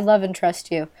trust you. I love and trust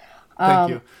you.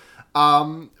 Thank you.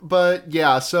 But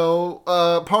yeah, so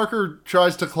Parker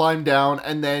tries to climb down,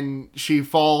 and then she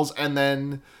falls, and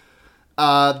then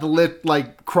the lift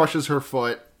like crushes her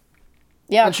foot.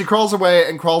 Yeah. And she crawls away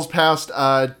and crawls past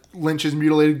Lynch's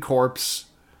mutilated corpse.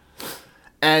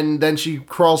 And then she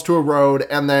crawls to a road,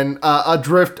 and then a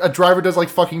driver does like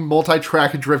fucking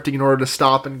multi-track drifting in order to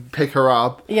stop and pick her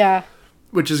up. Yeah.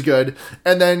 Which is good.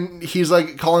 And then he's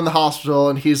like calling the hospital,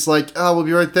 and he's like, oh, we'll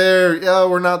be right there. Yeah,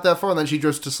 we're not that far. And then she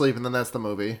drifts to sleep, and then that's the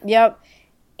movie. Yep.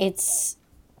 It's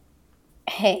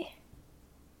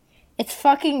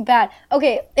fucking bad.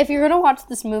 Okay, if you're gonna watch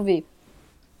this movie,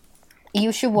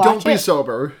 you should watch it. Don't be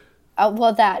sober.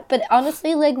 Well, that. But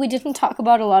honestly, like, we didn't talk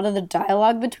about a lot of the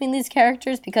dialogue between these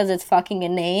characters because it's fucking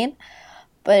inane.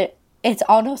 But it's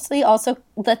honestly also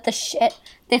that the shit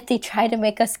that they try to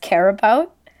make us care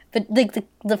about, but like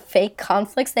the fake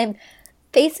conflicts, they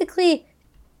basically,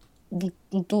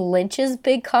 Lynch's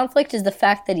big conflict is the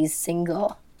fact that he's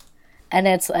single. And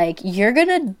it's like, you're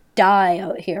gonna die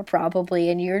out here probably,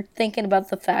 and you're thinking about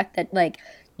the fact that, like,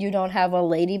 you don't have a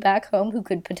lady back home who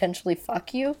could potentially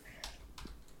fuck you.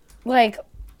 Like,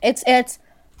 it's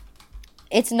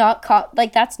not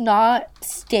like, that's not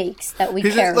stakes that we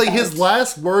care about. His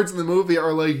last words in the movie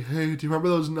are like, "Hey, do you remember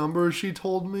those numbers she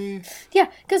told me?" Yeah,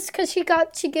 because he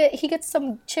gets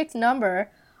some chick's number,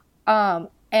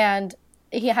 and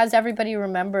he has everybody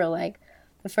remember, like,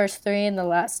 the first 3 and the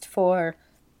last 4,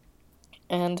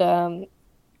 and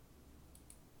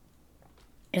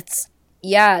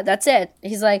that's it.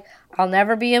 He's like, I'll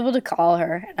never be able to call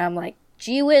her, and I'm like,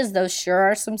 gee whiz, those sure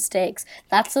are some stakes.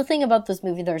 That's the thing about this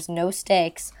movie. There's no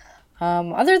stakes,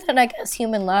 other than, I guess,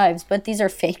 human lives. But these are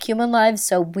fake human lives,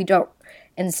 so we don't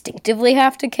instinctively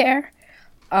have to care.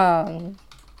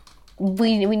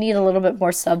 We need a little bit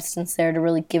more substance there to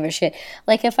really give a shit.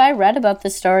 Like, if I read about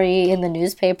this story in the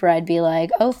newspaper, I'd be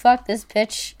like, oh, fuck, this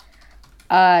bitch,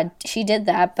 she did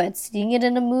that. But seeing it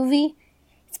in a movie,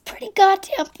 it's pretty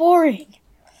goddamn boring.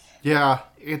 Yeah,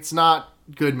 it's not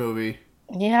good movie.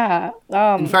 Yeah.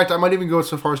 In fact, I might even go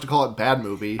so far as to call it bad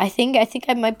movie. I think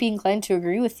I might be inclined to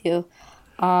agree with you.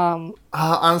 On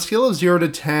a scale of 0 to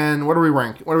 10, what are we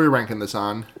ranking this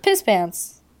on? Piss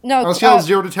pants. No. On a scale of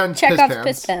 0 to 10, Chekhov's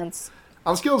piss pants.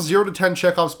 On a scale of 0 to 10,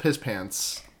 Chekhov's piss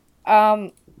pants.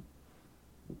 I'm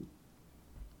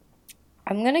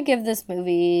gonna give this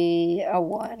movie a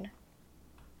 1.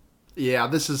 Yeah,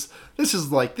 this is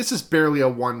barely a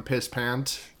 1 piss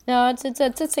pant. No, it's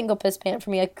a single piss pant for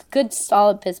me. A good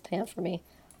solid piss pant for me.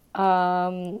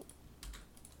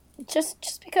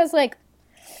 Just because, like,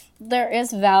 there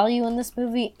is value in this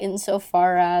movie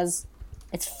insofar as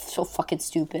it's so fucking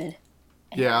stupid.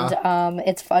 Yeah. And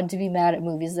it's fun to be mad at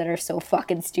movies that are so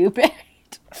fucking stupid.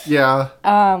 Yeah.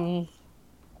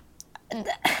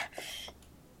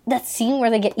 That scene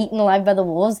where they get eaten alive by the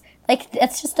wolves, like,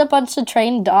 it's just a bunch of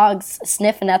trained dogs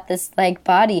sniffing at this, like,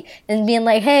 body and being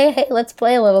like, hey, let's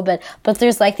play a little bit. But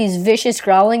there's, like, these vicious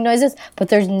growling noises, but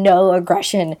there's no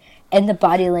aggression in the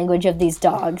body language of these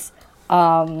dogs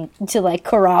to, like,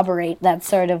 corroborate that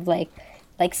sort of,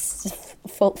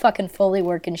 fucking Foley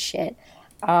work and shit.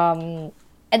 And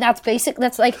that's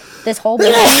like this whole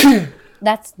movie.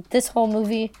 That's this whole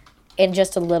movie in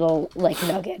just a little, like,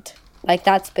 nugget. Like,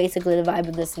 that's basically the vibe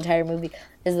of this entire movie,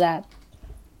 is that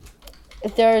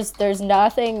there's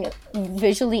nothing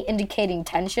visually indicating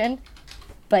tension,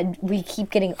 but we keep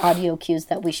getting audio cues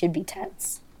that we should be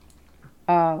tense.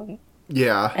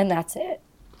 Yeah. And that's it.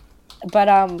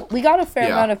 But we got a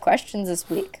fair amount of questions this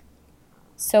week.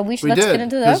 So let's get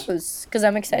into those, because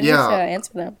I'm excited to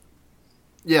answer them.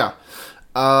 Yeah.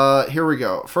 Here we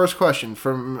go. First question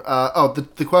from,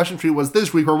 the question tree was,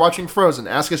 this week we're watching Frozen.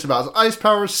 Ask us about ice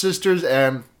powers, sisters,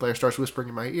 and Blair starts whispering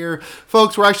in my ear.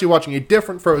 Folks, we're actually watching a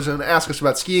different Frozen. Ask us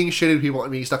about skiing, shitty people,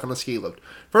 and being stuck on a ski lift.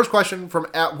 First question from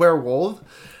 @werewolf.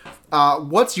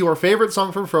 What's your favorite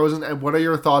song from Frozen, and what are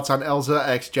your thoughts on Elsa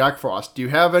x Jack Frost? Do you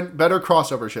have better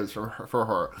crossover ships for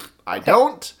her? I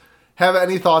don't have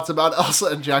any thoughts about Elsa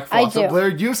and Jack Frost. I do. Blair,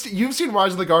 you've seen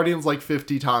Rise of the Guardians like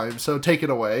 50 times, so take it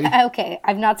away. Okay,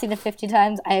 I've not seen it 50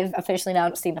 times. I've officially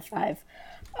now seen it 5.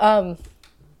 Have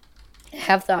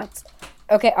thoughts.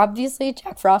 Okay, obviously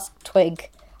Jack Frost,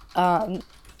 twig.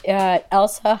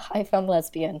 Elsa, I found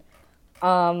lesbian.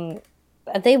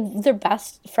 They're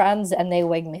best friends and they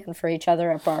wingman for each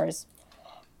other at bars.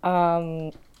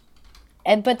 But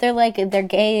they're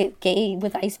gay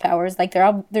with ice powers. Like,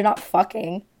 they're not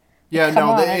fucking. Yeah, Come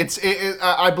no, on.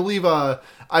 I believe at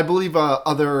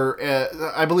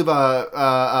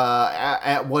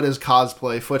what is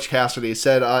cosplay, Butch Cassidy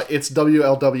said it's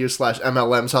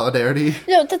WLW/MLM solidarity.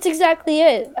 No, that's exactly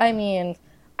it. I mean,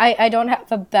 I don't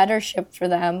have a better ship for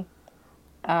them.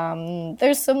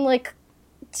 There's some, like,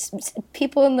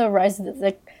 people in the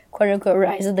quote unquote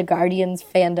Rise of the Guardians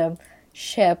fandom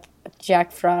ship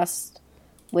Jack Frost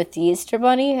with the Easter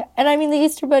Bunny. And I mean, the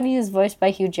Easter Bunny is voiced by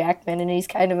Hugh Jackman, and he's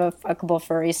kind of a fuckable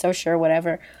furry, so sure,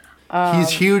 whatever. He's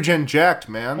huge and jacked,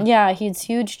 man. Yeah, he's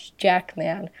huge Jack,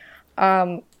 man.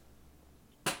 Santa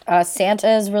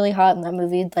is really hot in that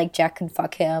movie. Like, Jack can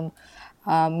fuck him.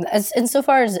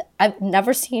 Insofar as I've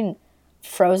never seen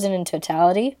Frozen in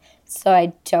totality, so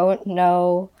I don't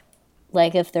know,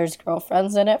 like, if there's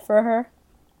girlfriends in it for her.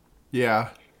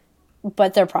 Yeah.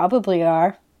 But there probably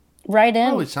are. Write in.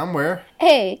 Probably somewhere.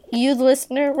 Hey, you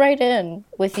listener, write in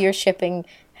with your shipping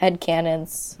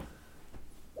headcanons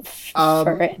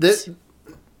for it.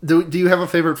 Do you have a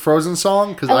favorite Frozen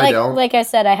song? Because I don't. Like I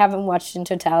said, I haven't watched in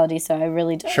totality, so I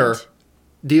really don't. Sure.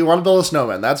 Do you want to build a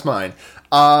snowman? That's mine.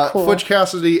 Cool. Butch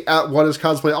Cassidy at What Is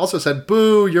Cosplay also said,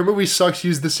 "Boo, your movie sucks,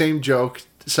 use the same joke.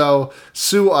 So,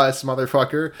 sue us,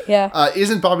 motherfucker." Yeah.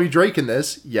 Isn't Bobby Drake in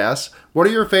this? Yes. What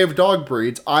are your favorite dog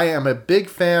breeds? I am a big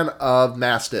fan of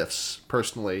Mastiffs,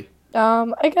 personally.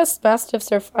 I guess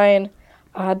Mastiffs are fine.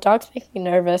 Dogs make me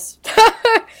nervous.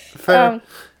 Fair.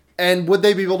 And would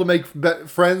they be able to make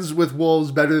friends with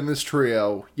wolves better than this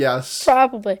trio? Yes.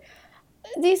 Probably.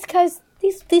 These guys,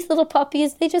 these little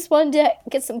puppies, they just wanted to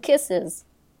get some kisses.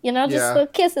 You know, just little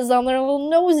kisses on their little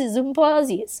noses and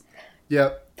pawsies.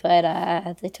 Yep.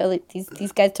 But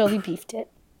these guys totally beefed it.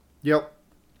 Yep.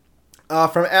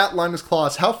 From at Linus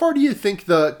Claus, how far do you think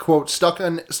the quote stuck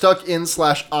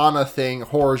in/Anna thing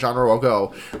horror genre will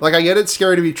go? Like, I get it's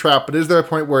scary to be trapped, but is there a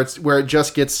point where it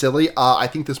just gets silly? I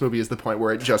think this movie is the point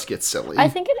where it just gets silly. I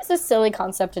think it is a silly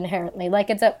concept inherently. Like,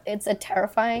 it's a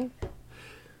terrifying.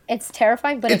 It's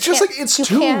terrifying, but it's just like it's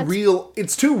too real.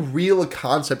 It's too real a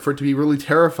concept for it to be really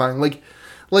terrifying.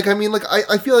 I mean,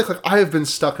 I feel like I have been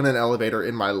stuck in an elevator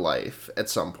in my life at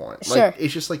some point. Like, sure.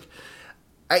 It's just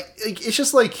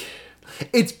like.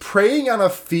 It's preying on a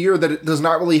fear that it does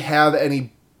not really have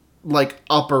any, like,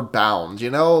 upper bounds, you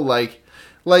know? Like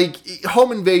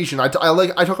Home Invasion. I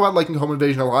talk about liking Home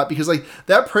Invasion a lot because, like,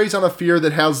 that preys on a fear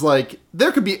that has, like,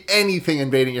 there could be anything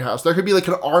invading your house. There could be, like,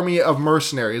 an army of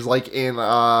mercenaries, like in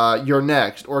You're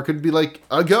Next, or it could be, like,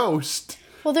 a ghost.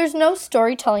 Well, there's no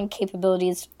storytelling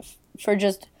capabilities for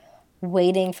just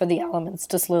waiting for the elements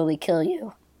to slowly kill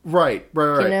you. Right.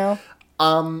 You know?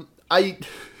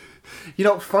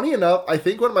 Funny enough, I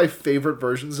think one of my favorite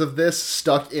versions of this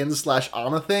stuck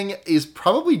in/Anna thing is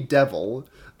probably Devil,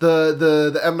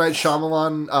 the M. Night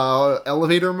Shyamalan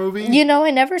elevator movie. You know,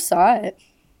 I never saw it.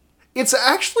 It's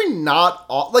actually not,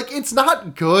 it's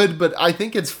not good, but I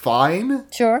think it's fine.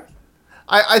 Sure.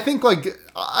 I think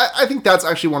that's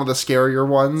actually one of the scarier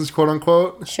ones, quote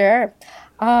unquote. Sure.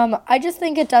 I just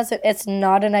think it's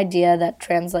not an idea that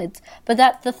translates.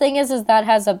 But the thing is that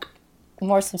has a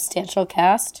more substantial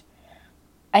cast,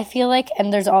 I feel like,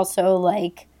 and there's also,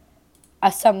 like,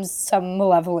 some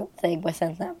malevolent thing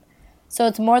within them. So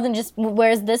it's more than just,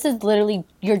 whereas this is literally,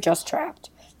 you're just trapped,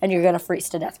 and you're gonna freeze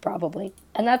to death, probably.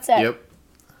 And that's it. Yep.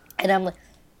 And I'm like,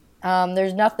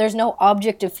 there's no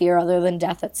object of fear other than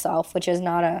death itself, which is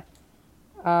not a,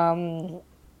 not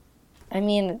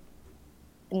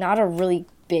a really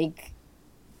big,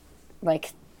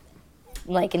 like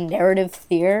a narrative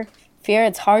fear.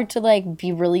 It's hard to, like,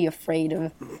 be really afraid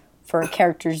of for a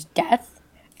character's death,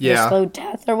 slow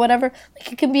death or whatever. Like,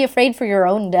 you can be afraid for your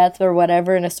own death or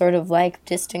whatever in a sort of, like,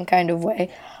 distant kind of way.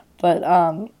 But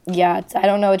I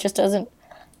don't know. It just doesn't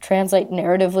translate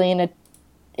narratively,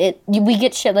 and we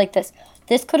get shit like this.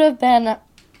 This could have been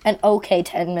an okay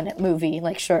 10-minute movie,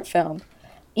 like, short film.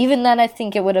 Even then, I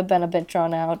think it would have been a bit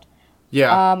drawn out.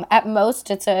 Yeah. At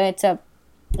most, it's a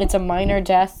minor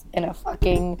death in a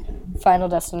fucking Final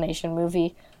Destination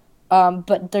movie.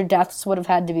 But their deaths would have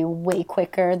had to be way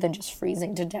quicker than just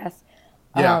freezing to death.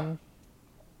 Yeah.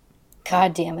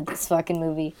 God damn it, this fucking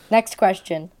movie. Next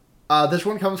question. This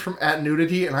one comes from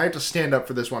 @nudity, and I have to stand up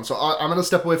for this one, so I'm gonna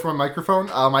step away from my microphone.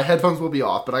 My headphones will be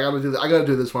off, but I gotta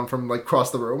do this one from, like,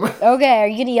 across the room. Okay, are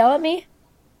you gonna yell at me?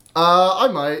 I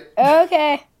might.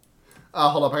 Okay.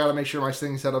 Hold up, I gotta make sure my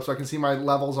thing's set up so I can see my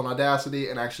levels on Audacity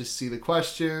and actually see the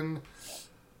question.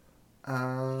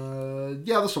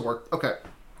 Yeah, this will work. Okay.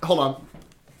 Hold on.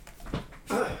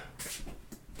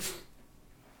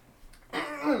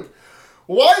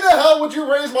 Why the hell would you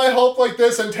raise my hope like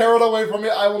this and tear it away from me?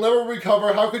 I will never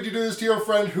recover. How could you do this to your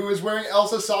friend who is wearing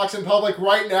Elsa socks in public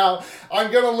right now?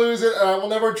 I'm gonna lose it and I will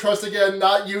never trust again.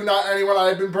 Not you, not anyone.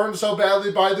 I've been burned so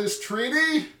badly by this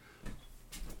treaty.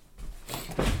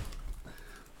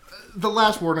 The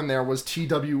last word in there was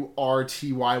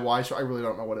TWRTYY, so I really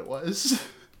don't know what it was.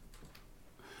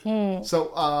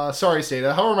 So, sorry,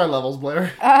 Seda. How are my levels,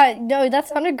 Blair? No, that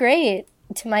sounded great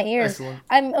to my ears. Excellent.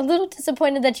 I'm a little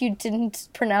disappointed that you didn't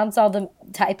pronounce all the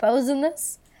typos in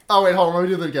this. Oh, wait, hold on. Let me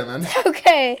do that again, then.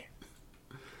 Okay.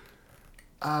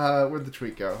 Where'd the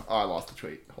tweet go? Oh, I lost the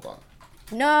tweet. Hold on.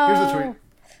 No. Here's the tweet.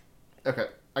 Okay,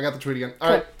 I got the tweet again. All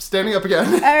right, standing up again.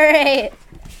 All right.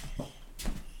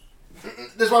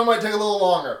 This one might take a little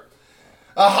longer.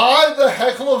 Hi, the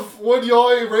heckle of would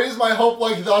yo raise my hope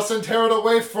like thus and tear it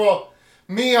away from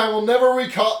me. I will never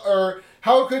recover.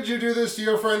 How could you do this to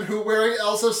your friend who wearing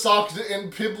Elsa socks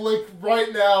in public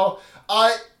right now?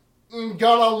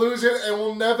 gonna lose it and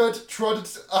will never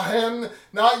trust again.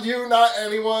 Not you, not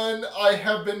anyone. I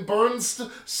have been burned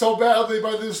so badly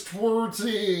by this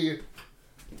twirty.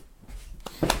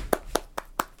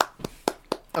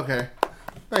 Okay.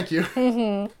 Thank you.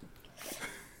 Mm-hmm.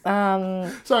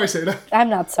 Sorry, Seda. I'm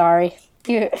not sorry.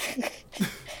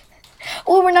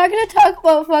 Well, we're not going to talk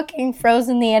about fucking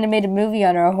Frozen the animated movie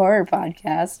on our horror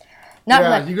podcast.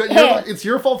 It's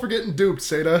your fault for getting duped,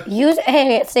 Seda.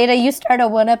 Hey, Seda, you start a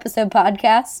one-episode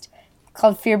podcast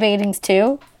called Fear Baitings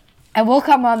 2, and we'll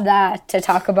come on that to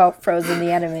talk about Frozen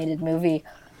the animated movie.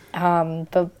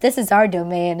 But this is our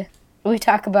domain. We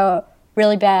talk about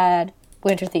really bad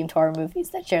winter-themed horror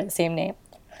movies that share the same name.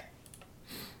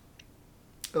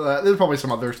 There's probably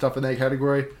some other stuff in that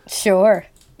category. Sure.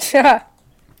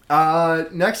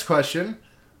 Next question.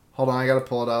 Hold on, I gotta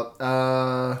pull it up.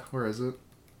 Where is it?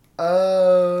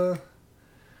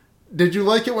 Did you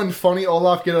like it when Funny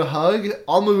Olaf get a hug?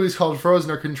 All movies called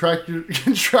Frozen are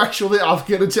contractually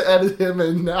obligated to edit him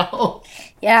in now.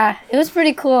 Yeah, it was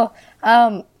pretty cool.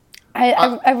 I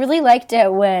really liked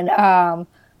it when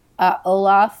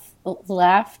Olaf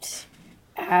laughed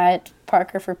at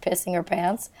Parker for pissing her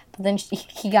pants, but then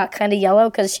he got kind of yellow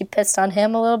because she pissed on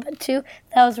him a little bit too.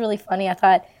 That was really funny. I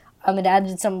thought it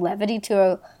added some levity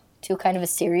to kind of a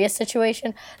serious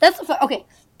situation. Okay.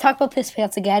 Talk about piss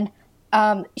pants again.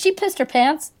 She pissed her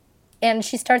pants, and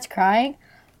she starts crying.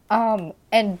 And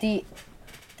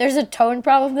there's a tone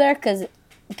problem there because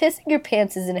pissing your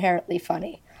pants is inherently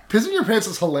funny. Pissing your pants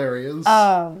is hilarious.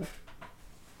 And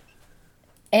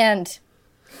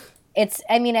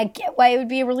I get why it would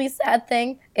be a really sad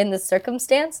thing in this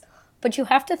circumstance, but you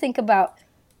have to think about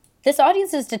this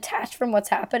audience is detached from what's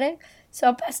happening, so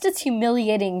at best it's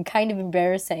humiliating and kind of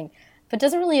embarrassing, but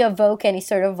doesn't really evoke any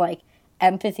sort of like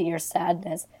empathy or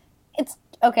sadness. It's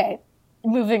okay.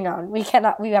 Moving on. We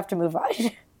have to move on.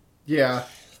 Yeah.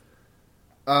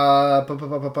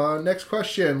 Next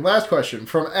question. Last question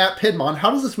from @Pidmon.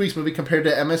 How does this week's movie compare to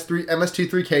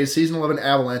MST3K's Season 11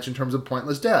 Avalanche in terms of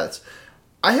pointless deaths?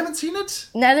 I haven't seen it.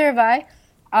 Neither have I.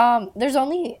 There's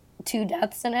only 2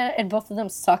 deaths in it, and both of them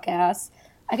suck ass.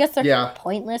 I guess they're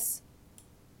pointless.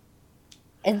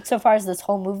 Insofar as this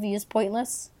whole movie is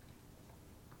pointless.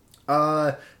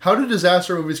 How do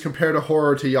disaster movies compare to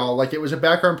horror to y'all? Like it was a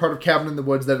background part of Cabin in the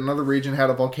Woods that another region had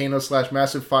a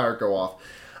volcano/massive fire go off.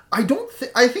 I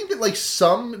think that like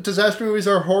some disaster movies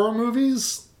are horror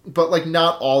movies, but like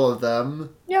not all of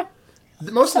them. Yeah.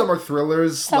 Most of them are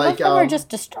thrillers. Some of them are just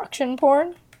destruction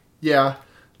porn. Yeah.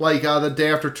 Like The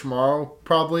Day After Tomorrow,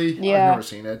 probably. Yeah. I've never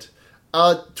seen it.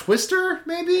 Twister,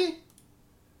 maybe?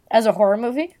 As a horror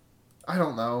movie? I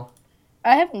don't know.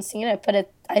 I haven't seen it,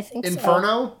 but I think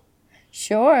Inferno? So.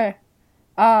 Sure.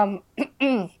 There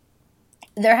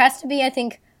has to be, I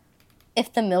think,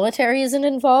 if the military isn't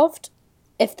involved.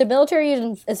 If the military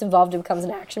is involved, it becomes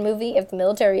an action movie. If the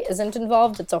military isn't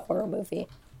involved, it's a horror movie.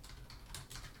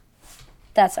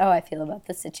 That's how I feel about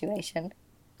this situation.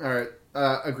 All right.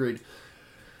 Agreed.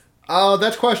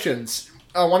 That's questions.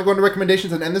 Want to go into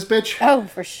recommendations and end this bitch? Oh,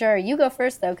 for sure. You go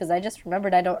first, though, because I just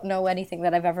remembered I don't know anything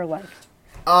that I've ever liked.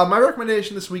 My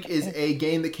recommendation this week is a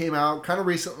game that came out kind of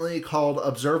recently called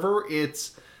Observer.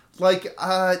 It's like,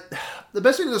 the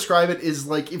best way to describe it is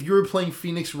like if you were playing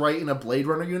Phoenix Wright in a Blade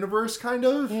Runner universe, kind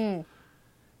of.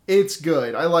 It's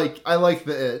good. I like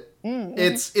it.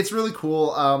 It's really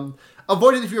cool.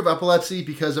 Avoid it if you have epilepsy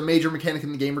because a major mechanic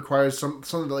in the game requires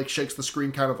something that like shakes the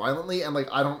screen kind of violently, and like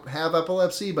I don't have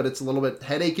epilepsy, but it's a little bit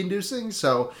headache inducing,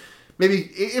 so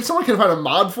maybe if someone can find a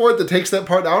mod for it that takes that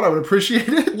part out, I would appreciate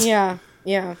it.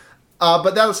 Yeah.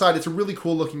 But that aside, it's a really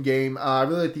cool looking game. I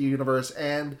really like the universe,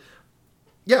 and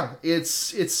yeah,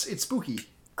 it's spooky.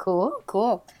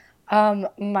 Cool.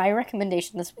 My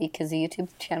recommendation this week is a YouTube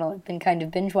channel I've been kind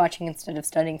of binge watching instead of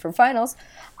studying for finals.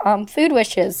 Food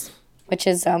Wishes, which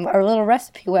is our little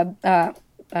recipe web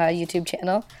YouTube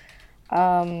channel.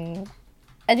 And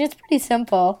it's pretty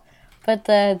simple, but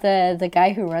the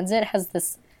guy who runs it has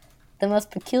the most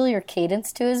peculiar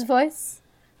cadence to his voice.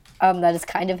 That is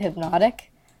kind of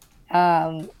hypnotic,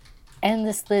 and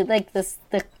this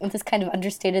kind of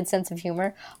understated sense of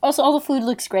humor. Also, all the food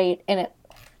looks great, and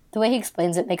the way he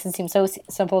explains it makes it seem so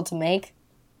simple to make.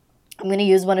 I'm going to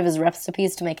use one of his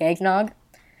recipes to make eggnog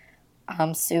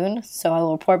soon, so I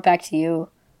will report back to you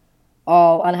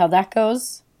all on how that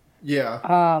goes. Yeah.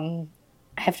 I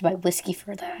have to buy whiskey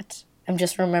for that. I'm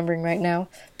just remembering right now,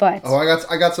 but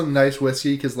I got some nice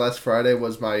whiskey because last Friday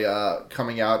was my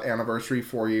coming out anniversary,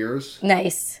 4 years.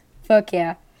 Nice, fuck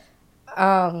yeah.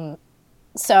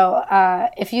 So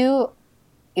if you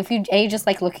just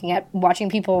like watching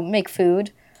people make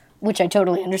food, which I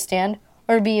totally understand,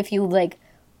 or B, if you like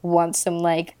want some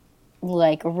like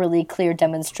really clear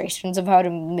demonstrations of how to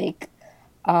make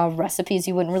recipes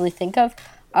you wouldn't really think of.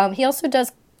 He also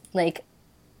does like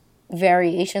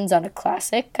variations on a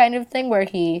classic kind of thing where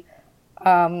he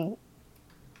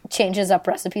changes up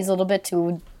recipes a little bit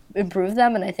to improve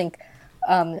them, and I think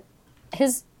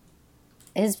his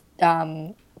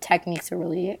techniques are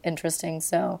really interesting.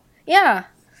 So yeah,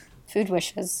 food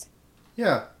wishes.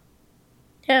 Yeah.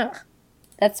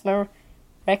 That's my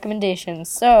recommendation.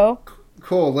 So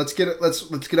cool. Let's get it. Let's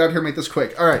get out here and make this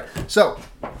quick. All right. So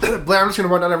Blair, I'm just gonna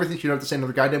run down everything. So you don't have to say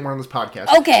another goddamn word on this podcast.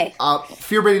 Okay.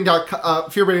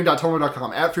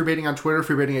 Fearbaiting.tumblr.com, at fearbaiting on Twitter,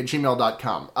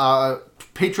 fearbaiting@gmail.com,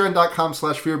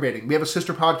 patreon.com/fearbaiting. We have a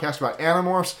sister podcast about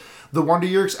Animorphs, The Wonder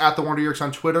Yeerks, at The Wonder Yeerks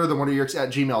on Twitter,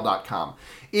 thewonderyeerks@gmail.com.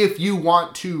 If you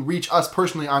want to reach us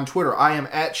personally on Twitter, I am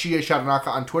at Shie Shatanaka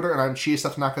on Twitter, and I'm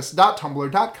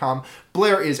shiesatanakas.tumblr.com.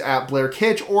 Blair is at Blair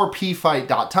Kitch or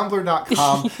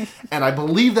pfight.tumblr.com. And I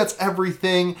believe that's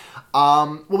everything.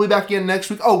 We'll be back again next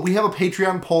week. Oh, we have a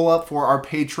Patreon poll up for our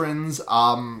patrons.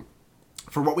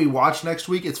 For what we watch next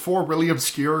week, it's 4 really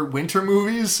obscure winter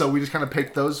movies, so we just kind of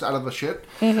picked those out of the shit.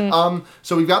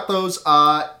 So we've got those,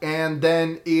 and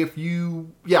then if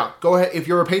you, go ahead, if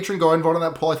you're a patron, go ahead and vote on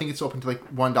that poll. I think it's open to like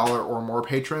 $1 or more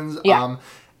patrons.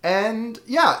 And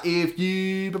if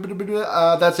you,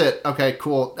 that's it. Okay,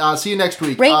 cool. See you next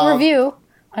week. Rate and review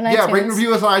on iTunes. Yeah, rate and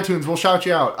review us on iTunes. We'll shout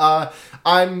you out.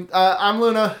 I'm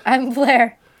Luna. I'm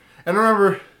Blair. And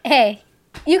remember, hey,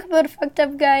 you can put a fucked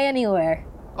up guy anywhere.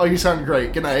 Oh, you sound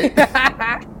great. Good night.